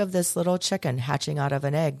 Maybe think of this little chicken hatching out of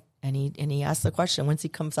an egg. And he asks the question, once he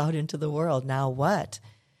comes out into the world, now what?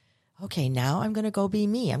 okay, now I'm going to go be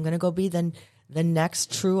me. I'm going to go be the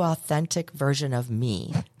next true, authentic version of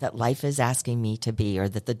me that life is asking me to be, or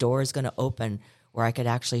that the door is going to open where I could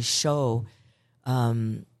actually show,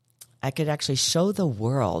 the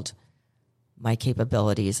world my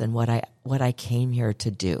capabilities and what I came here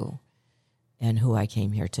to do and who I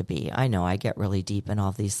came here to be. I know I get really deep in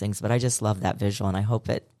all these things, but I just love that visual, and I hope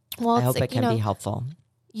it can be helpful.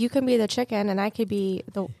 You can be the chicken and I could be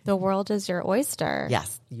the world is your oyster.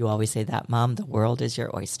 Yes. You always say that, Mom, the world is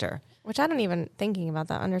your oyster. Which I don't even, thinking about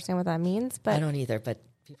that, understand what that means. But I don't either, but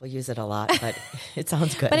people use it a lot, but it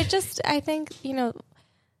sounds good. But it just, I think,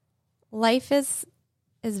 life is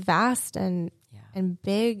vast and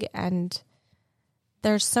big, and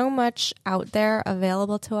there's so much out there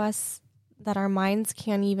available to us that our minds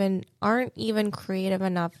aren't even creative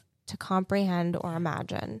enough to comprehend or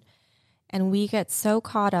imagine. And we get so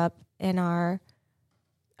caught up in our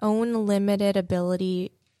own limited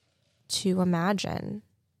ability to imagine.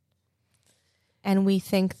 And we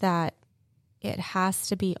think that it has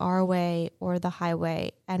to be our way or the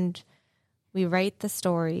highway. And we write the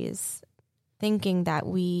stories thinking that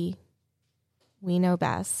we know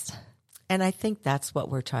best. And I think that's what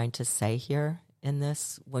we're trying to say here in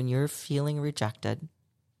this. When you're feeling rejected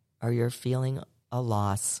or you're feeling a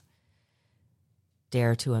loss,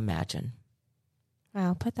 dare to imagine.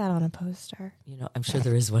 Wow, put that on a poster. I'm sure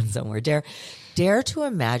there is one somewhere. Dare to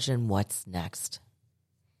imagine what's next.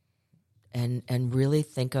 And really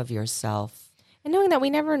think of yourself. And knowing that we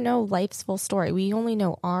never know life's full story. We only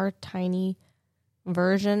know our tiny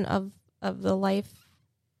version of the life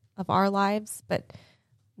of our lives, but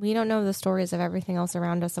we don't know the stories of everything else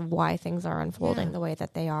around us, of why things are unfolding the way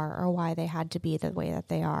that they are, or why they had to be the way that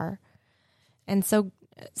they are. And so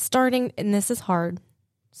and this is hard,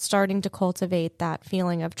 starting to cultivate that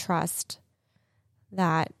feeling of trust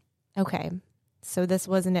that, okay, so this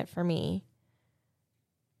wasn't it for me.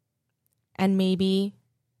 And maybe,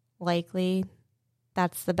 likely,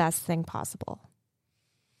 that's the best thing possible.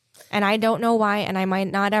 And I don't know why, and I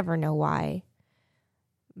might not ever know why,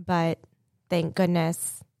 but thank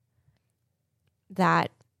goodness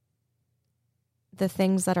that the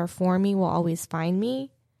things that are for me will always find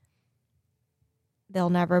me. They'll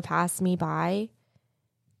never pass me by.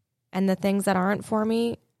 And the things that aren't for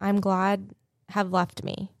me, I'm glad have left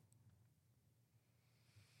me.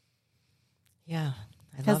 Yeah.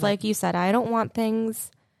 Because like you said, I don't want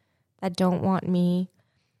things that don't want me.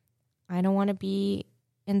 I don't want to be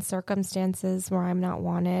in circumstances where I'm not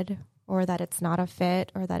wanted, or that it's not a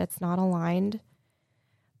fit, or that it's not aligned.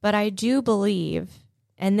 But I do believe,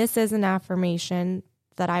 and this is an affirmation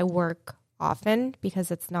that I work often,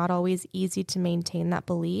 because it's not always easy to maintain that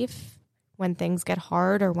belief when things get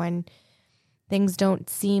hard, or when things don't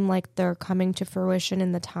seem like they're coming to fruition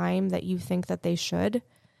in the time that you think that they should.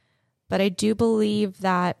 But I do believe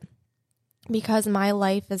that because my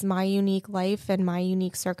life is my unique life and my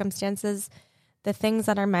unique circumstances, the things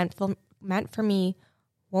that are meant for me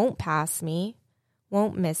won't pass me,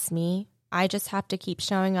 won't miss me. I just have to keep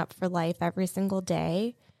showing up for life every single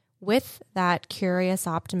day with that curious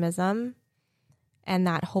optimism and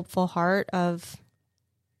that hopeful heart of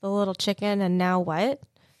the little chicken and now what?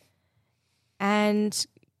 And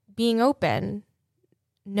being open,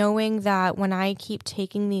 knowing that when I keep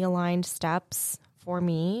taking the aligned steps for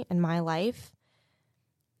me in my life,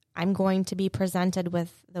 I'm going to be presented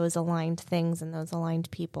with those aligned things and those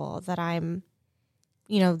aligned people, that I'm,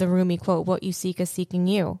 the Rumi quote, what you seek is seeking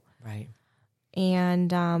you. Right.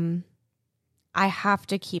 And I have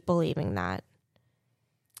to keep believing that.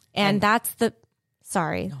 And that's the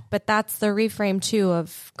reframe too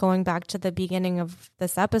of going back to the beginning of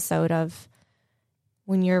this episode of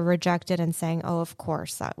when you're rejected and saying, oh, of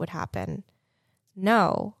course that would happen.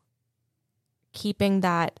 No, keeping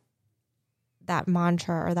that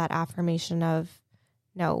mantra or that affirmation of,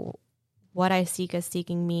 no, what I seek is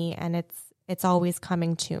seeking me, and it's always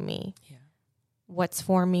coming to me. Yeah. What's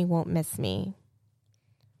for me won't miss me.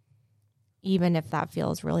 Even if that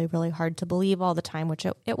feels really, really hard to believe all the time, which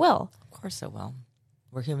it will. Of course it will.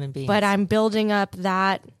 We're human beings. But I'm building up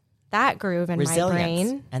that groove in my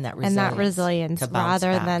brain and that resilience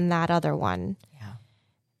rather than that other one. Yeah.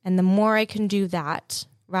 And the more I can do that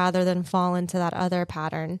rather than fall into that other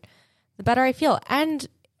pattern, the better I feel. And,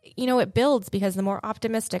 it builds, because the more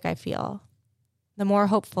optimistic I feel, the more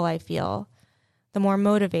hopeful I feel, the more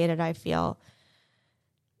motivated I feel.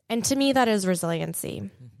 And to me, that is resiliency.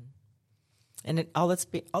 Mm-hmm. And all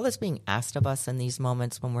that's being asked of us in these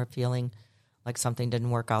moments when we're feeling like something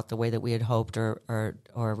didn't work out the way that we had hoped, or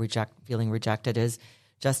feeling rejected, is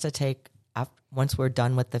just to take, once we're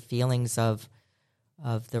done with the feelings of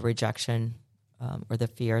the rejection or the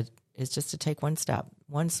fear, is just to take one step,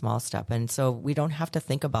 one small step. And so we don't have to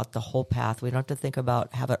think about the whole path. We don't have to think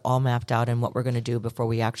about, have it all mapped out and what we're going to do before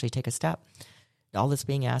we actually take a step. All that's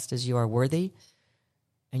being asked is you are worthy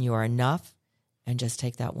and you are enough, and just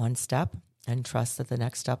take that one step and trust that the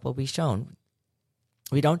next step will be shown.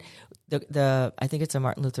 We don't, I think it's a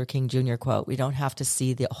Martin Luther King Jr. quote, we don't have to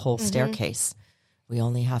see the whole staircase. We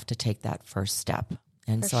only have to take that first step.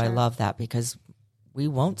 And I love that, because we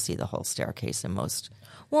won't see the whole staircase in most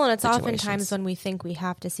Well, and it's situations. oftentimes when we think we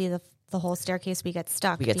have to see the whole staircase, we get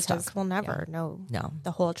stuck because we'll never know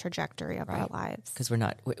the whole trajectory of our lives. Because we're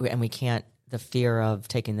not, and we can't, the fear of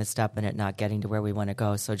taking the step and it not getting to where we want to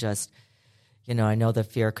go. So just, I know the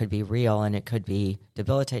fear could be real and it could be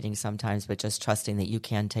debilitating sometimes, but just trusting that you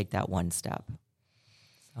can take that one step.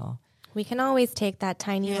 So we can always take that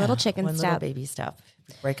tiny little chicken one step. Little baby step.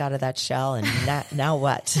 Break out of that shell, and now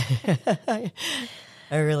what? I'm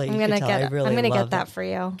gonna get that for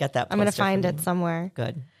you. Get that. I'm gonna find it somewhere.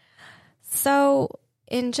 Good. So,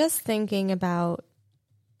 in just thinking about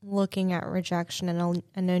looking at rejection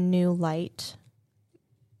in a new light,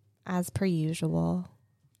 as per usual,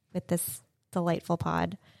 with this delightful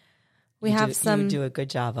pod, you do a good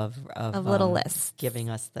job of little lists, giving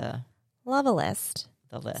us the list.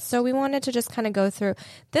 The list. So we wanted to just kind of go through.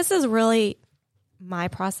 This is really my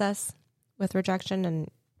process with rejection,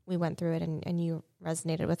 and we went through it, and you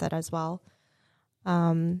resonated with it as well.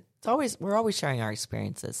 We're always sharing our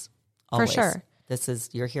experiences. Always. For sure.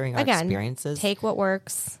 You're hearing our experiences. Take what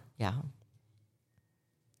works. Yeah.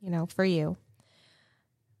 For you.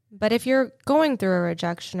 But if you're going through a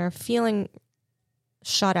rejection or feeling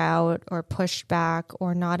shut out or pushed back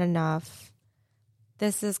or not enough,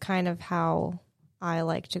 this is kind of how I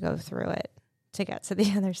like to go through it to get to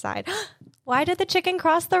the other side. Why did the chicken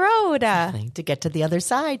cross the road? To get to the other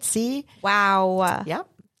side. See? Wow. Yep.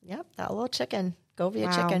 That little chicken. Go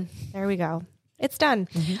via chicken. There we go. It's done.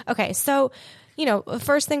 Okay. So,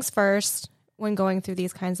 first things first, when going through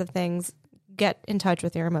these kinds of things, get in touch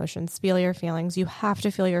with your emotions, feel your feelings. You have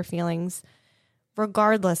to feel your feelings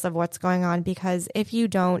regardless of what's going on, because if you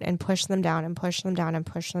don't and push them down and push them down and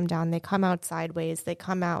push them down, they come out sideways. They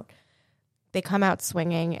come out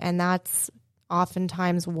swinging, and that's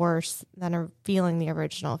oftentimes worse than feeling the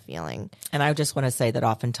original feeling. And I just want to say that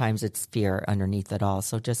oftentimes it's fear underneath it all.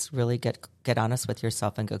 So just really get honest with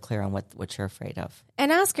yourself and get clear on what you're afraid of.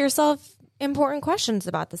 And ask yourself important questions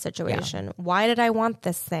about the situation. Yeah. Why did I want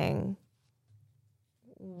this thing?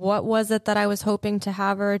 What was it that I was hoping to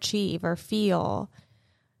have or achieve or feel?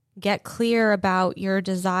 Get clear about your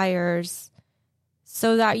desires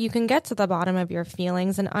so that you can get to the bottom of your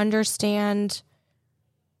feelings and understand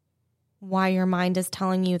why your mind is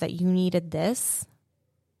telling you that you needed this,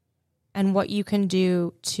 and what you can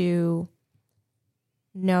do to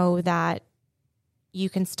know that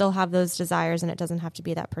you can still have those desires and it doesn't have to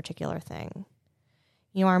be that particular thing.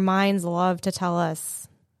 Our minds love to tell us,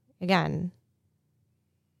 again,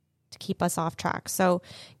 to keep us off track. So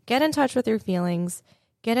get in touch with your feelings,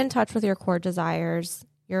 get in touch with your core desires,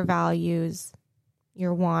 your values,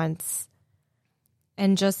 your wants,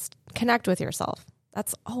 and just connect with yourself.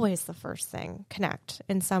 That's always the first thing. Connect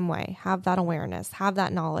in some way. Have that awareness. Have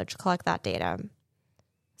that knowledge. Collect that data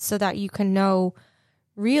so that you can know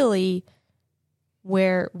really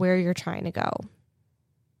where you're trying to go.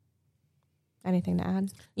 Anything to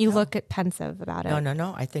add? You look pensive about it.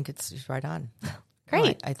 No. I think it's right on.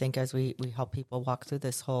 Great. I think as we help people walk through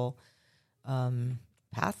this whole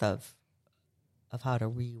path of how to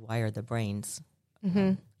rewire the brains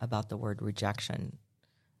about the word rejection,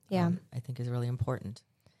 I think is really important.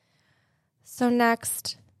 So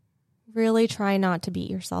next, really try not to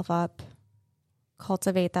beat yourself up.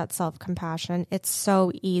 Cultivate that self-compassion. It's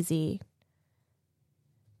so easy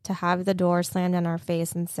to have the door slammed in our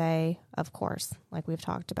face and say, of course, like we've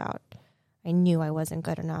talked about, I knew I wasn't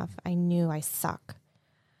good enough. I knew I suck.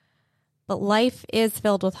 But life is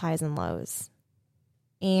filled with highs and lows.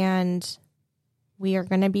 And we are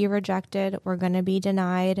going to be rejected. We're going to be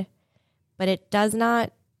denied. But it does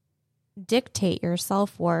not dictate your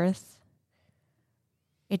self-worth.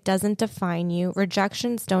 It doesn't define you.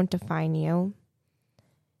 Rejections don't define you.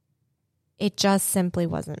 It just simply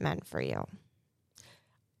wasn't meant for you.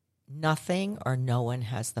 Nothing or no one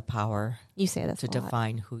has the power you say this to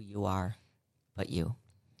define who you are but you.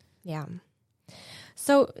 Yeah.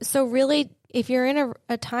 So really, if you're in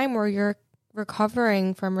a time where you're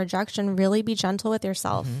recovering from rejection, really be gentle with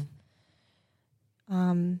yourself.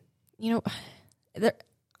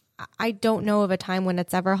 I don't know of a time when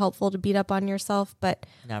it's ever helpful to beat up on yourself, but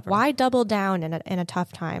Never. Why double down in a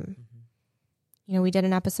tough time? We did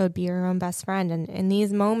an episode, Be Your Own Best Friend. And in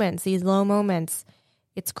these moments, these low moments,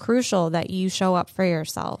 it's crucial that you show up for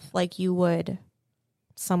yourself like you would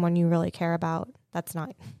someone you really care about. That's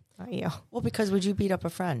not you. Well, because would you beat up a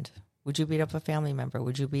friend? Would you beat up a family member?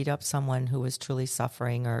 Would you beat up someone who was truly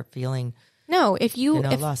suffering or feeling? No, if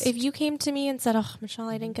lost? if you came to me and said, "Oh, Michelle,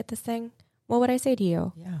 I didn't get this thing," what would I say to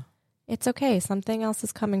you? Yeah, it's okay. Something else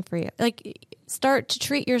is coming for you. Like, start to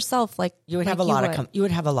treat yourself like you would have like a lot of you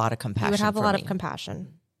would have a lot of compassion. You would have a lot me. of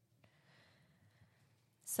compassion.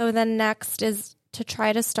 So then next is to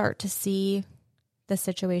try to start to see the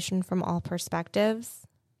situation from all perspectives.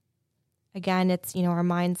 Again, it's, our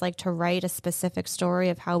minds like to write a specific story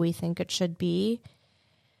of how we think it should be.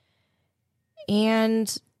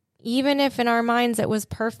 And even if in our minds it was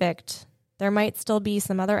perfect, there might still be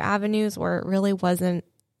some other avenues where it really wasn't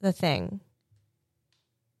the thing.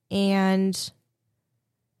 And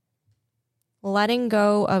letting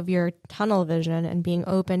go of your tunnel vision and being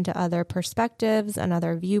open to other perspectives and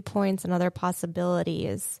other viewpoints and other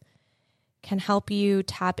possibilities can help you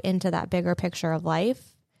tap into that bigger picture of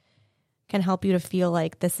life, can help you to feel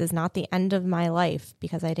like this is not the end of my life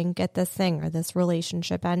because I didn't get this thing or this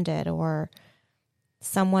relationship ended or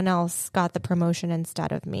someone else got the promotion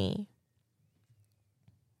instead of me.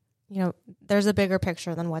 There's a bigger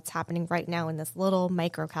picture than what's happening right now in this little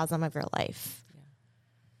microcosm of your life. Yeah.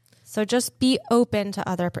 So just be open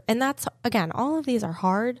to and that's, again, all of these are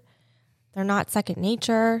hard. They're not second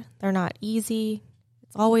nature. They're not easy.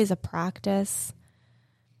 It's always a practice.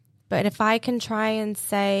 But if I can try and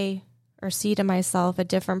say or see to myself a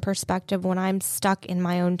different perspective when I'm stuck in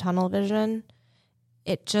my own tunnel vision,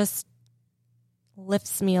 it just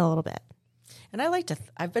lifts me a little bit. And I like to,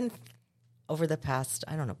 I've been over the past,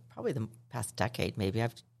 I don't know, probably the past decade maybe,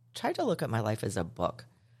 I've tried to look at my life as a book.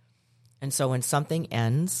 And so when something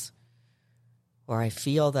ends or I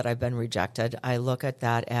feel that I've been rejected, I look at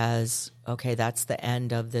that as, okay, that's the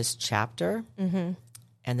end of this chapter and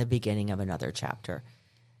the beginning of another chapter.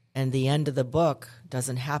 And the end of the book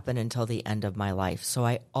doesn't happen until the end of my life. So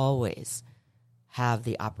I always have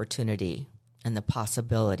the opportunity and the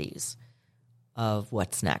possibilities of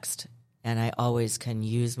what's next. And I always can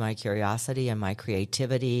use my curiosity and my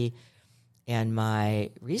creativity and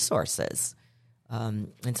my resources.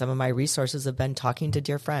 And some of my resources have been talking to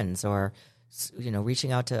dear friends or,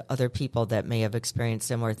 reaching out to other people that may have experienced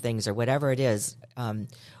similar things or whatever it is.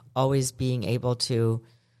 Always being able to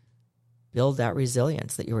build that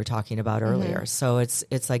resilience that you were talking about earlier. So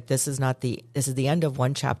it's like this is the end of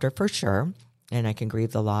one chapter for sure. And I can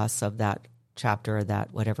grieve the loss of that chapter or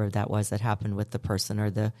that whatever that was that happened with the person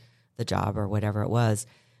or the job or whatever it was.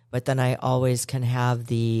 But then I always can have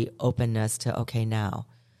the openness to, okay, now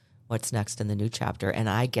what's next in the new chapter? And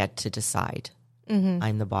I get to decide.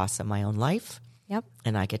 I'm the boss of my own life. Yep.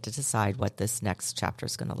 And I get to decide what this next chapter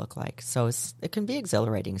is going to look like. So it can be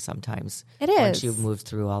exhilarating sometimes. It is. Once you've moved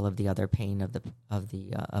through all of the other pain of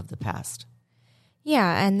the past.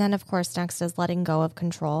 Yeah. And then of course, next is letting go of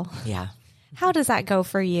control. Yeah. How does that go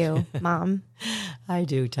for you, Mom? I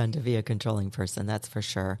do tend to be a controlling person, that's for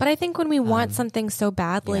sure. But I think when we want something so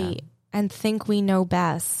badly and think we know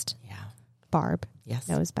best, Barb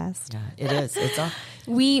knows best. Yeah, it is. It's all.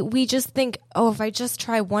 We just think, oh, if I just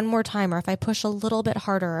try one more time or if I push a little bit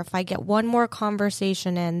harder, or if I get one more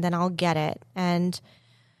conversation in, then I'll get it. And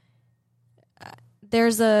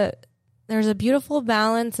there's a beautiful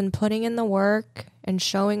balance in putting in the work and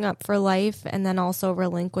showing up for life and then also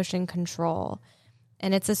relinquishing control.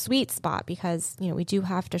 And it's a sweet spot because, we do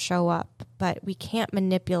have to show up, but we can't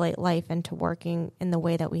manipulate life into working in the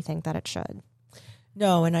way that we think that it should.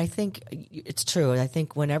 No, and I think it's true. I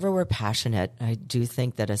think whenever we're passionate, I do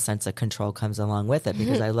think that a sense of control comes along with it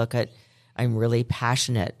because I'm really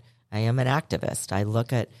passionate. I am an activist. I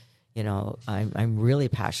look at, I'm really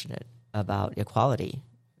passionate about equality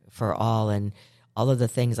for all and all of the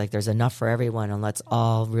things like there's enough for everyone and let's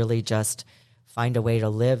all really just find a way to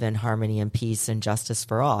live in harmony and peace and justice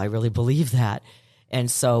for all. I really believe that. And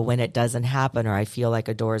so when it doesn't happen or I feel like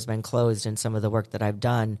a door has been closed in some of the work that I've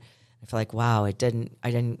done, I feel like, wow, I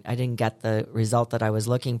didn't get the result that I was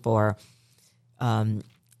looking for.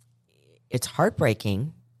 It's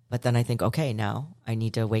heartbreaking, but then I think, okay, now I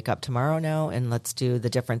need to wake up tomorrow now and let's do the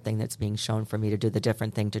different thing that's being shown for me to do the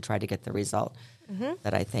different thing to try to get the result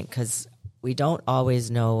that I think. Because we don't always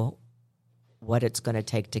know what it's going to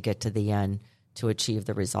take to get to the end to achieve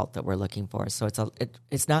the result that we're looking for. So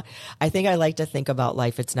it's not, I think I like to think about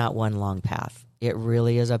life, it's not one long path. It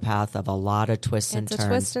really is a path of a lot of twists and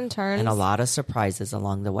turns and a lot of surprises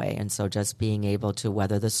along the way. And so just being able to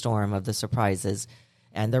weather the storm of the surprises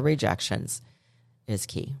and the rejections is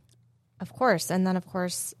key. Of course. And then, of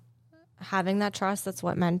course, having that trust, that's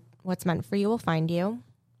what's meant for you will find you.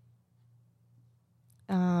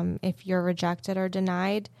 if you're rejected or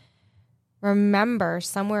denied, remember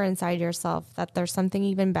somewhere inside yourself that there's something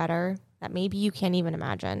even better that maybe you can't even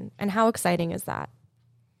imagine. And how exciting is that?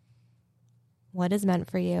 What is meant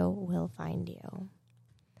for you will find you.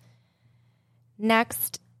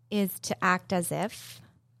 Next is to act as if,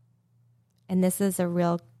 and this is a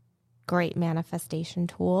real great manifestation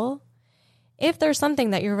tool. If there's something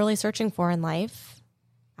that you're really searching for in life,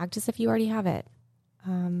 act as if you already have it.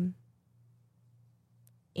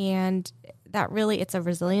 And that really, it's a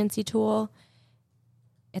resiliency tool.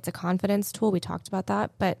 It's a confidence tool. We talked about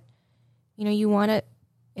that. But, you want it.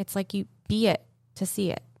 It's like you be it to see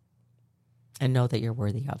it. And know that you're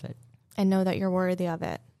worthy of it. And know that you're worthy of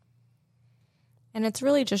it. And it's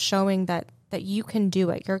really just showing that you can do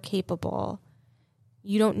it. You're capable.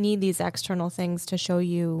 You don't need these external things to show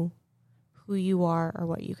you who you are or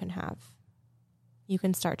what you can have. You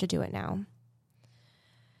can start to do it now.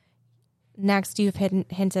 Next, you've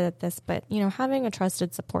hinted at this, but, having a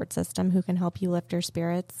trusted support system who can help you lift your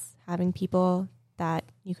spirits, having people that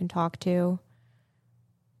you can talk to,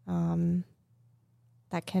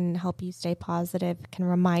 that can help you stay positive, can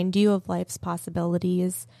remind you of life's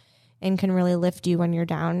possibilities, and can really lift you when you're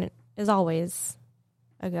down is always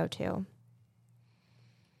a go-to.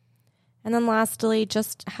 And then lastly,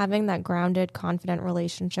 just having that grounded, confident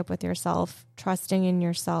relationship with yourself, trusting in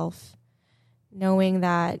yourself, knowing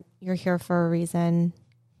that you're here for a reason,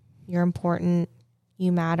 you're important,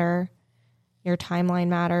 you matter, your timeline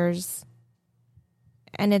matters,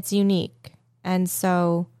 and it's unique. And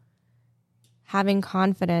so having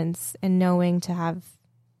confidence and knowing to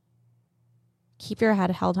keep your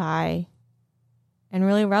head held high and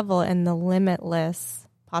really revel in the limitless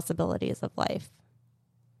possibilities of life.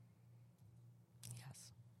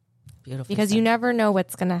 Beautiful. Because you never know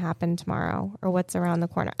what's going to happen tomorrow or what's around the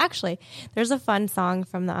corner. Actually, there's a fun song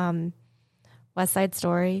from the West Side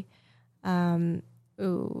Story. I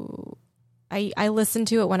listen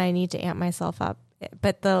to it when I need to amp myself up.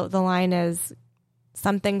 But the line is,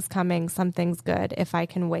 something's coming, something's good if I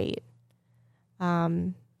can wait.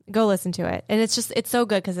 Go listen to it. And it's so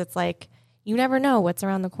good because it's like, you never know what's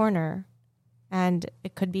around the corner. And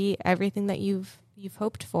it could be everything that you've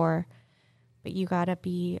hoped for. But you got to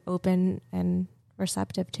be open and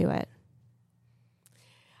receptive to it.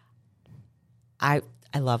 I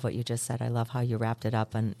love what you just said. I love how you wrapped it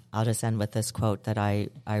up. And I'll just end with this quote that I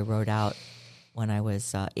wrote out when I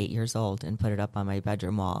was 8 years old and put it up on my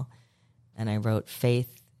bedroom wall. And I wrote,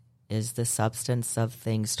 faith is the substance of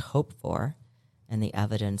things hoped for and the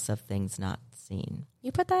evidence of things not seen.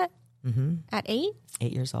 You put that at 8?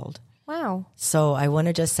 8 years old. Wow. So I want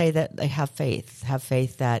to just say that I have faith. Have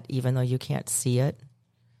faith that even though you can't see it,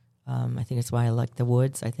 I think it's why I like the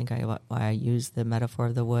woods. I think why I use the metaphor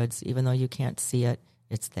of the woods. Even though you can't see it,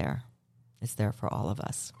 it's there. It's there for all of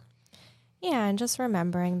us. Yeah, and just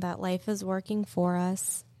remembering that life is working for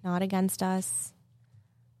us, not against us.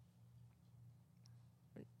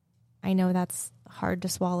 I know that's hard to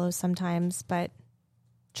swallow sometimes, but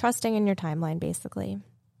trusting in your timeline, basically.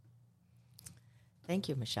 Thank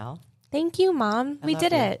you, Michelle. Thank you, Mom. We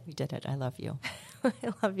did it. We did it. I love you. I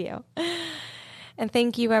love you. And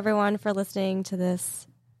thank you, everyone, for listening to this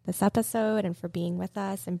episode and for being with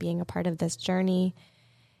us and being a part of this journey.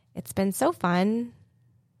 It's been so fun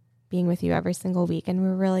being with you every single week, and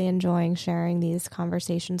we're really enjoying sharing these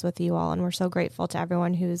conversations with you all, and we're so grateful to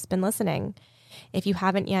everyone who's been listening. If you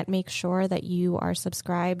haven't yet, make sure that you are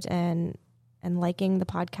subscribed and liking the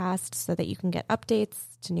podcast so that you can get updates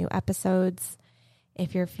to new episodes.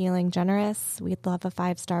 If you're feeling generous, we'd love a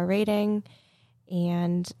 5-star rating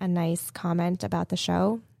and a nice comment about the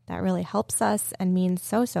show. That really helps us and means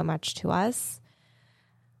so much to us.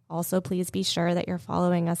 Also, please be sure that you're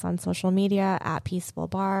following us on social media at Peaceful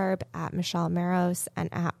Barb, at Michelle Maros, and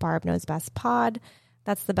at Barb Knows Best Pod.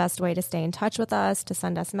 That's the best way to stay in touch with us, to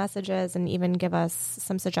send us messages, and even give us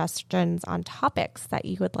some suggestions on topics that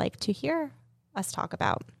you would like to hear us talk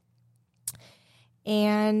about.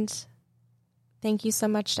 And thank you so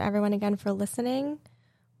much to everyone again for listening.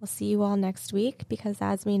 We'll see you all next week because,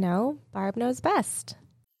 as we know, Barb knows best.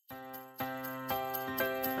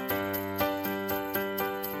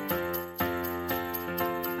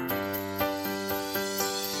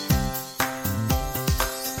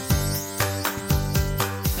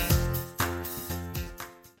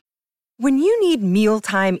 When you need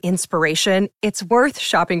mealtime inspiration, it's worth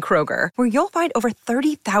shopping Kroger, where you'll find over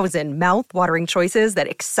 30,000 mouth-watering choices that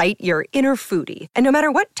excite your inner foodie. And no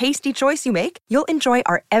matter what tasty choice you make, you'll enjoy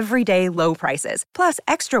our everyday low prices, plus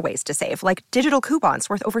extra ways to save, like digital coupons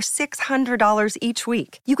worth over $600 each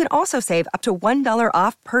week. You can also save up to $1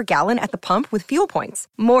 off per gallon at the pump with fuel points.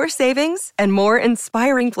 More savings and more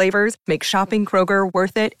inspiring flavors make shopping Kroger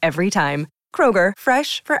worth it every time. Kroger,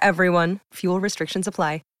 fresh for everyone. Fuel restrictions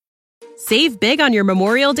apply. Save big on your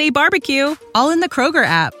Memorial Day barbecue, all in the Kroger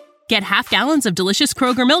app. Get half gallons of delicious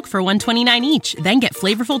Kroger milk for $1.29 each. Then get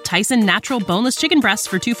flavorful Tyson natural boneless chicken breasts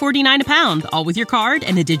for $2.49 a pound, all with your card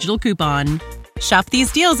and a digital coupon. Shop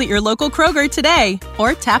these deals at your local Kroger today,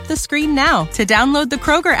 or tap the screen now to download the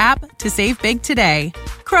Kroger app to save big today.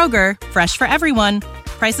 Kroger, fresh for everyone.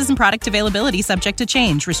 Prices and product availability subject to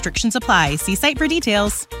change. Restrictions apply. See site for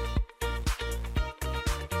details.